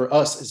what for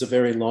us is a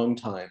very long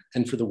time,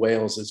 and for the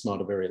whales is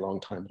not a very long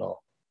time at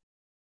all.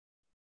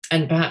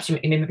 And perhaps you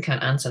maybe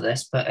can't answer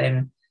this, but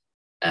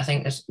I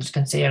think there's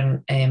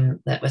concern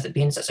that with it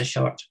being such a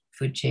short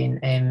food chain,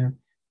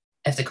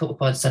 if the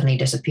copepods suddenly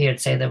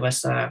disappeared, say there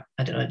was a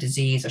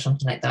disease or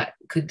something like that,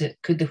 could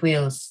the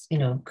whales,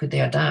 could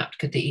they adapt?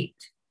 Could they eat,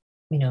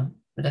 the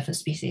different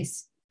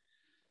species?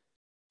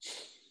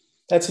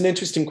 That's an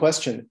interesting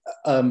question.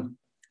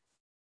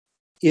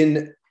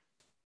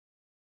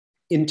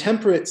 In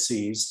temperate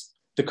seas,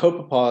 the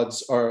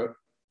copepods are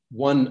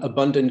one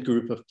abundant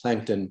group of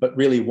plankton, but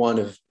really one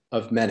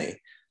of many.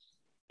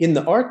 In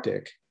the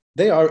Arctic,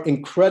 they are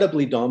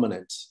incredibly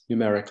dominant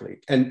numerically,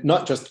 and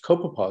not just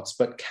copepods,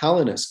 but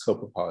calinus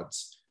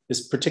copepods,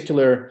 this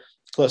particular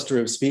cluster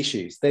of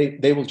species.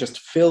 They will just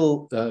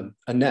fill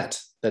a net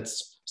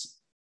that's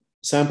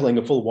sampling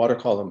a full water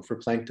column for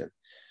plankton.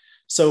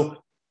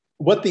 So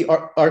what the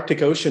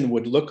Arctic Ocean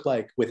would look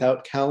like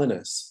without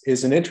calinus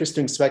is an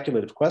interesting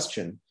speculative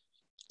question.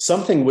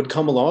 Something would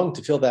come along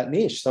to fill that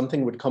niche.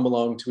 Something would come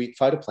along to eat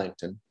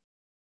phytoplankton,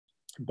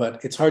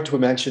 but it's hard to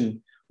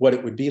imagine what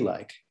it would be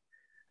like.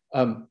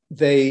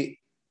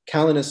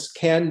 Calinus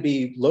can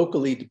be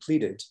locally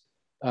depleted,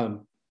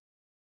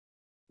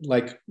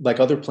 like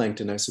other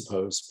plankton, I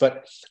suppose.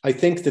 But I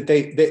think that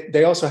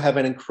they also have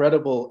an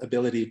incredible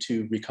ability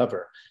to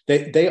recover.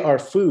 They are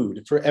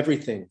food for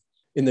everything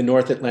in the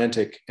North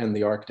Atlantic and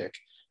the Arctic,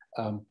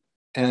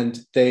 and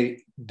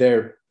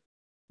their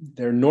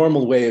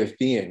normal way of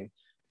being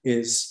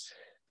is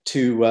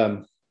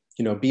to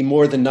be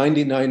more than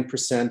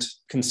 99%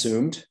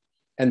 consumed,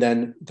 and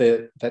then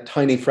that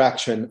tiny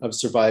fraction of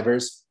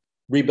survivors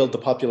rebuild the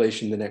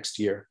population the next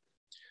year.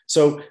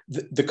 So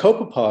the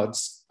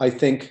copepods, I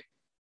think,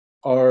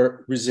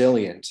 are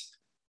resilient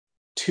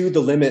to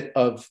the limit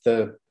of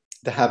the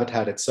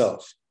habitat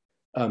itself.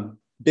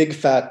 Big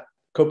fat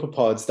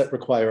copepods that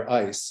require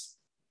ice,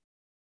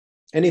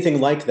 anything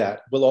like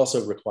that will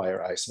also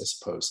require ice, I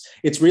suppose.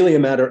 It's really a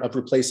matter of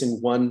replacing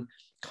one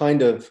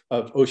kind of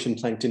ocean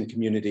plankton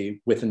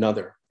community with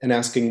another, and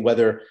asking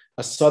whether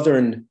a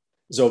southern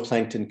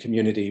zooplankton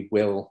community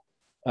will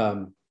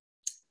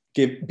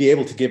be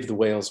able to give the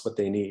whales what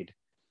they need.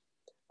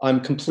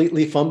 I'm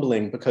completely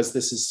fumbling because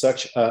this is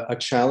such a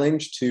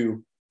challenge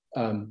to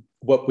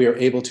what we are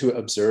able to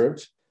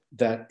observe,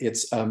 that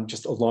it's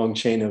just a long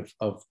chain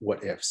of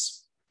what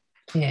ifs.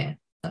 Yeah,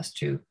 that's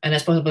true. And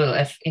it's possible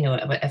if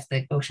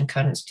the ocean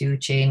currents do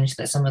change,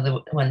 that some of the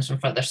ones from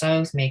further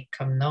south may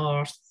come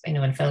north,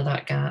 and fill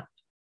that gap.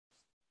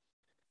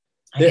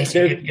 There's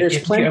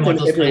computer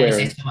models everywhere. Can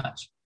only say so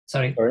much.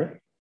 Sorry.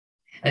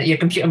 Your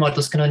computer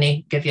models can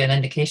only give you an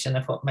indication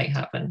of what might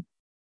happen.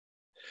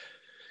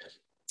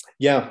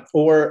 Yeah,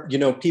 or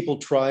people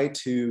try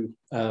to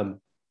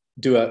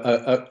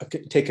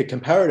take a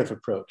comparative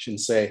approach and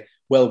say,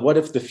 well, what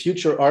if the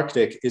future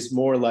Arctic is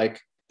more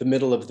like the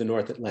middle of the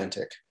North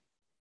Atlantic?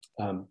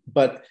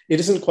 But it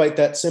isn't quite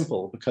that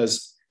simple,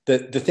 because the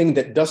thing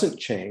that doesn't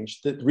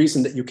change, the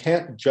reason that you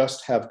can't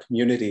just have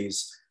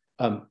communities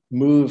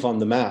move on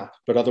the map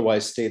but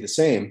otherwise stay the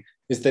same,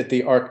 is that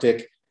the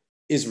Arctic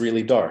is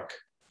really dark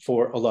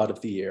for a lot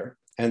of the year.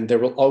 And there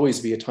will always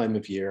be a time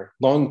of year,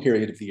 long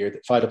period of the year,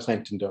 that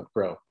phytoplankton don't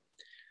grow.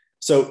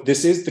 So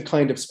this is the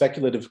kind of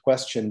speculative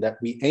question that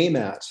we aim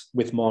at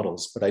with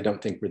models, but I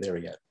don't think we're there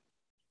yet.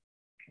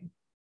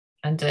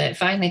 And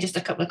finally, just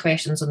a couple of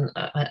questions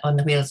on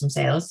the whales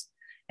themselves.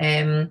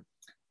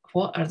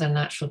 What are their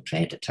natural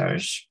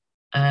predators?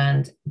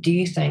 And do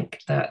you think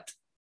that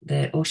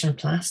the ocean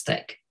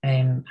plastic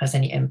has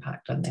any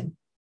impact on them?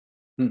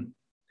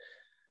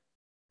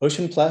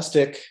 Ocean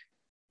plastic,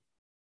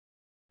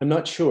 I'm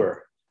not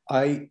sure.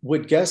 I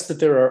would guess that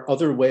there are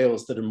other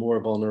whales that are more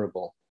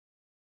vulnerable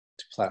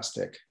to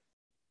plastic,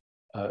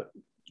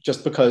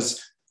 just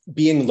because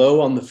being low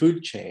on the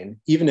food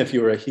chain, even if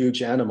you're a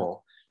huge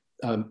animal,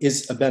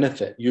 is a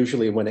benefit,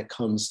 usually when it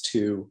comes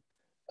to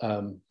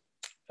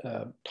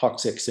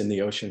toxics in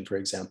the ocean, for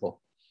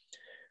example.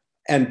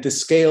 And the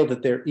scale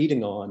that they're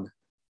eating on,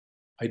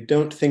 I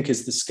don't think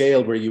is the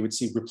scale where you would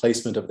see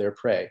replacement of their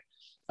prey.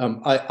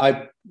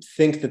 I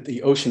think that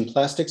the ocean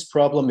plastics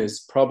problem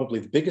is probably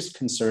the biggest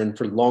concern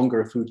for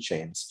longer food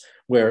chains,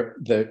 where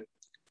the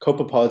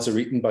copepods are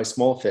eaten by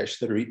small fish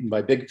that are eaten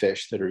by big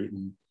fish that are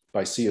eaten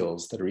by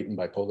seals that are eaten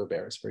by polar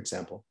bears, for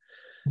example.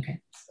 Okay.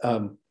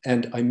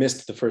 And I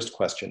missed the first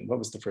question. What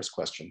was the first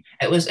question?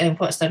 It was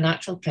what's their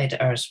natural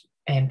predators?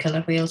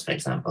 Killer whales, for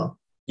example.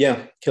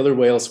 Yeah, killer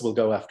whales will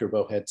go after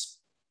bowheads.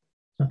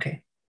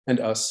 Okay. And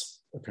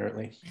us,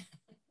 apparently.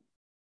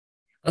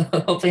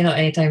 Hopefully not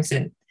anytime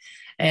soon.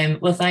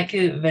 Well, thank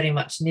you very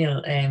much,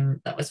 Neil.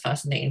 That was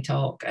fascinating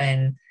talk,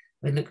 and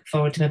we look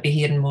forward to maybe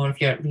hearing more of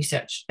your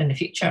research in the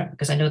future,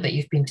 because I know that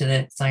you've been to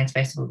the Science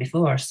Festival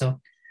before, so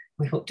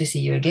we hope to see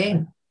you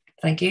again.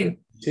 Thank you.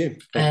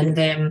 Thank and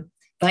you.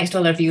 Thanks to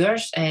all our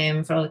viewers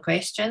for all the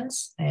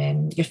questions.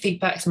 Your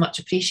feedback is much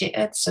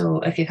appreciated, so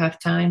if you have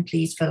time,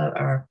 please fill out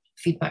our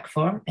feedback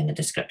form in the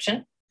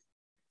description.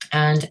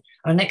 And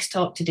our next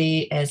talk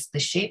today is the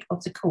shape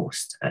of the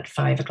coast at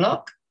 5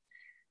 o'clock.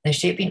 The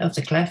shaping of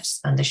the cliffs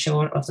and the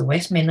shore of the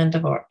west mainland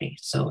of Orkney.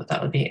 So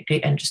that will be a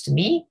great interest to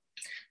me.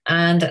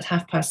 And at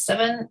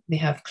 7:30, we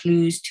have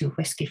clues to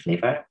whisky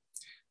flavour.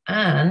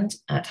 And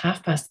at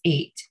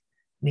 8:30,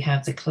 we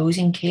have the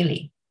closing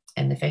ceilidh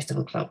in the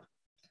Festival Club.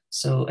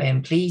 So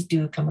please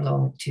do come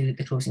along to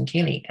the closing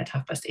ceilidh at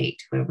 8:30,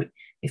 where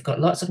we've got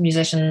lots of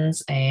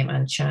musicians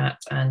and chat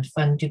and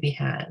fun to be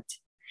had.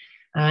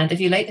 And if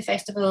you like the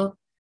festival,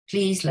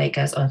 please like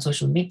us on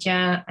social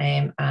media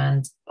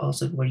and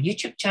also our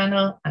YouTube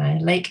channel,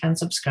 like and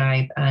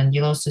subscribe, and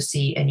you'll also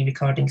see any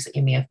recordings that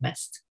you may have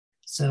missed.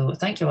 So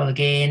thank you all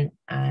again,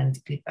 and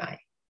goodbye.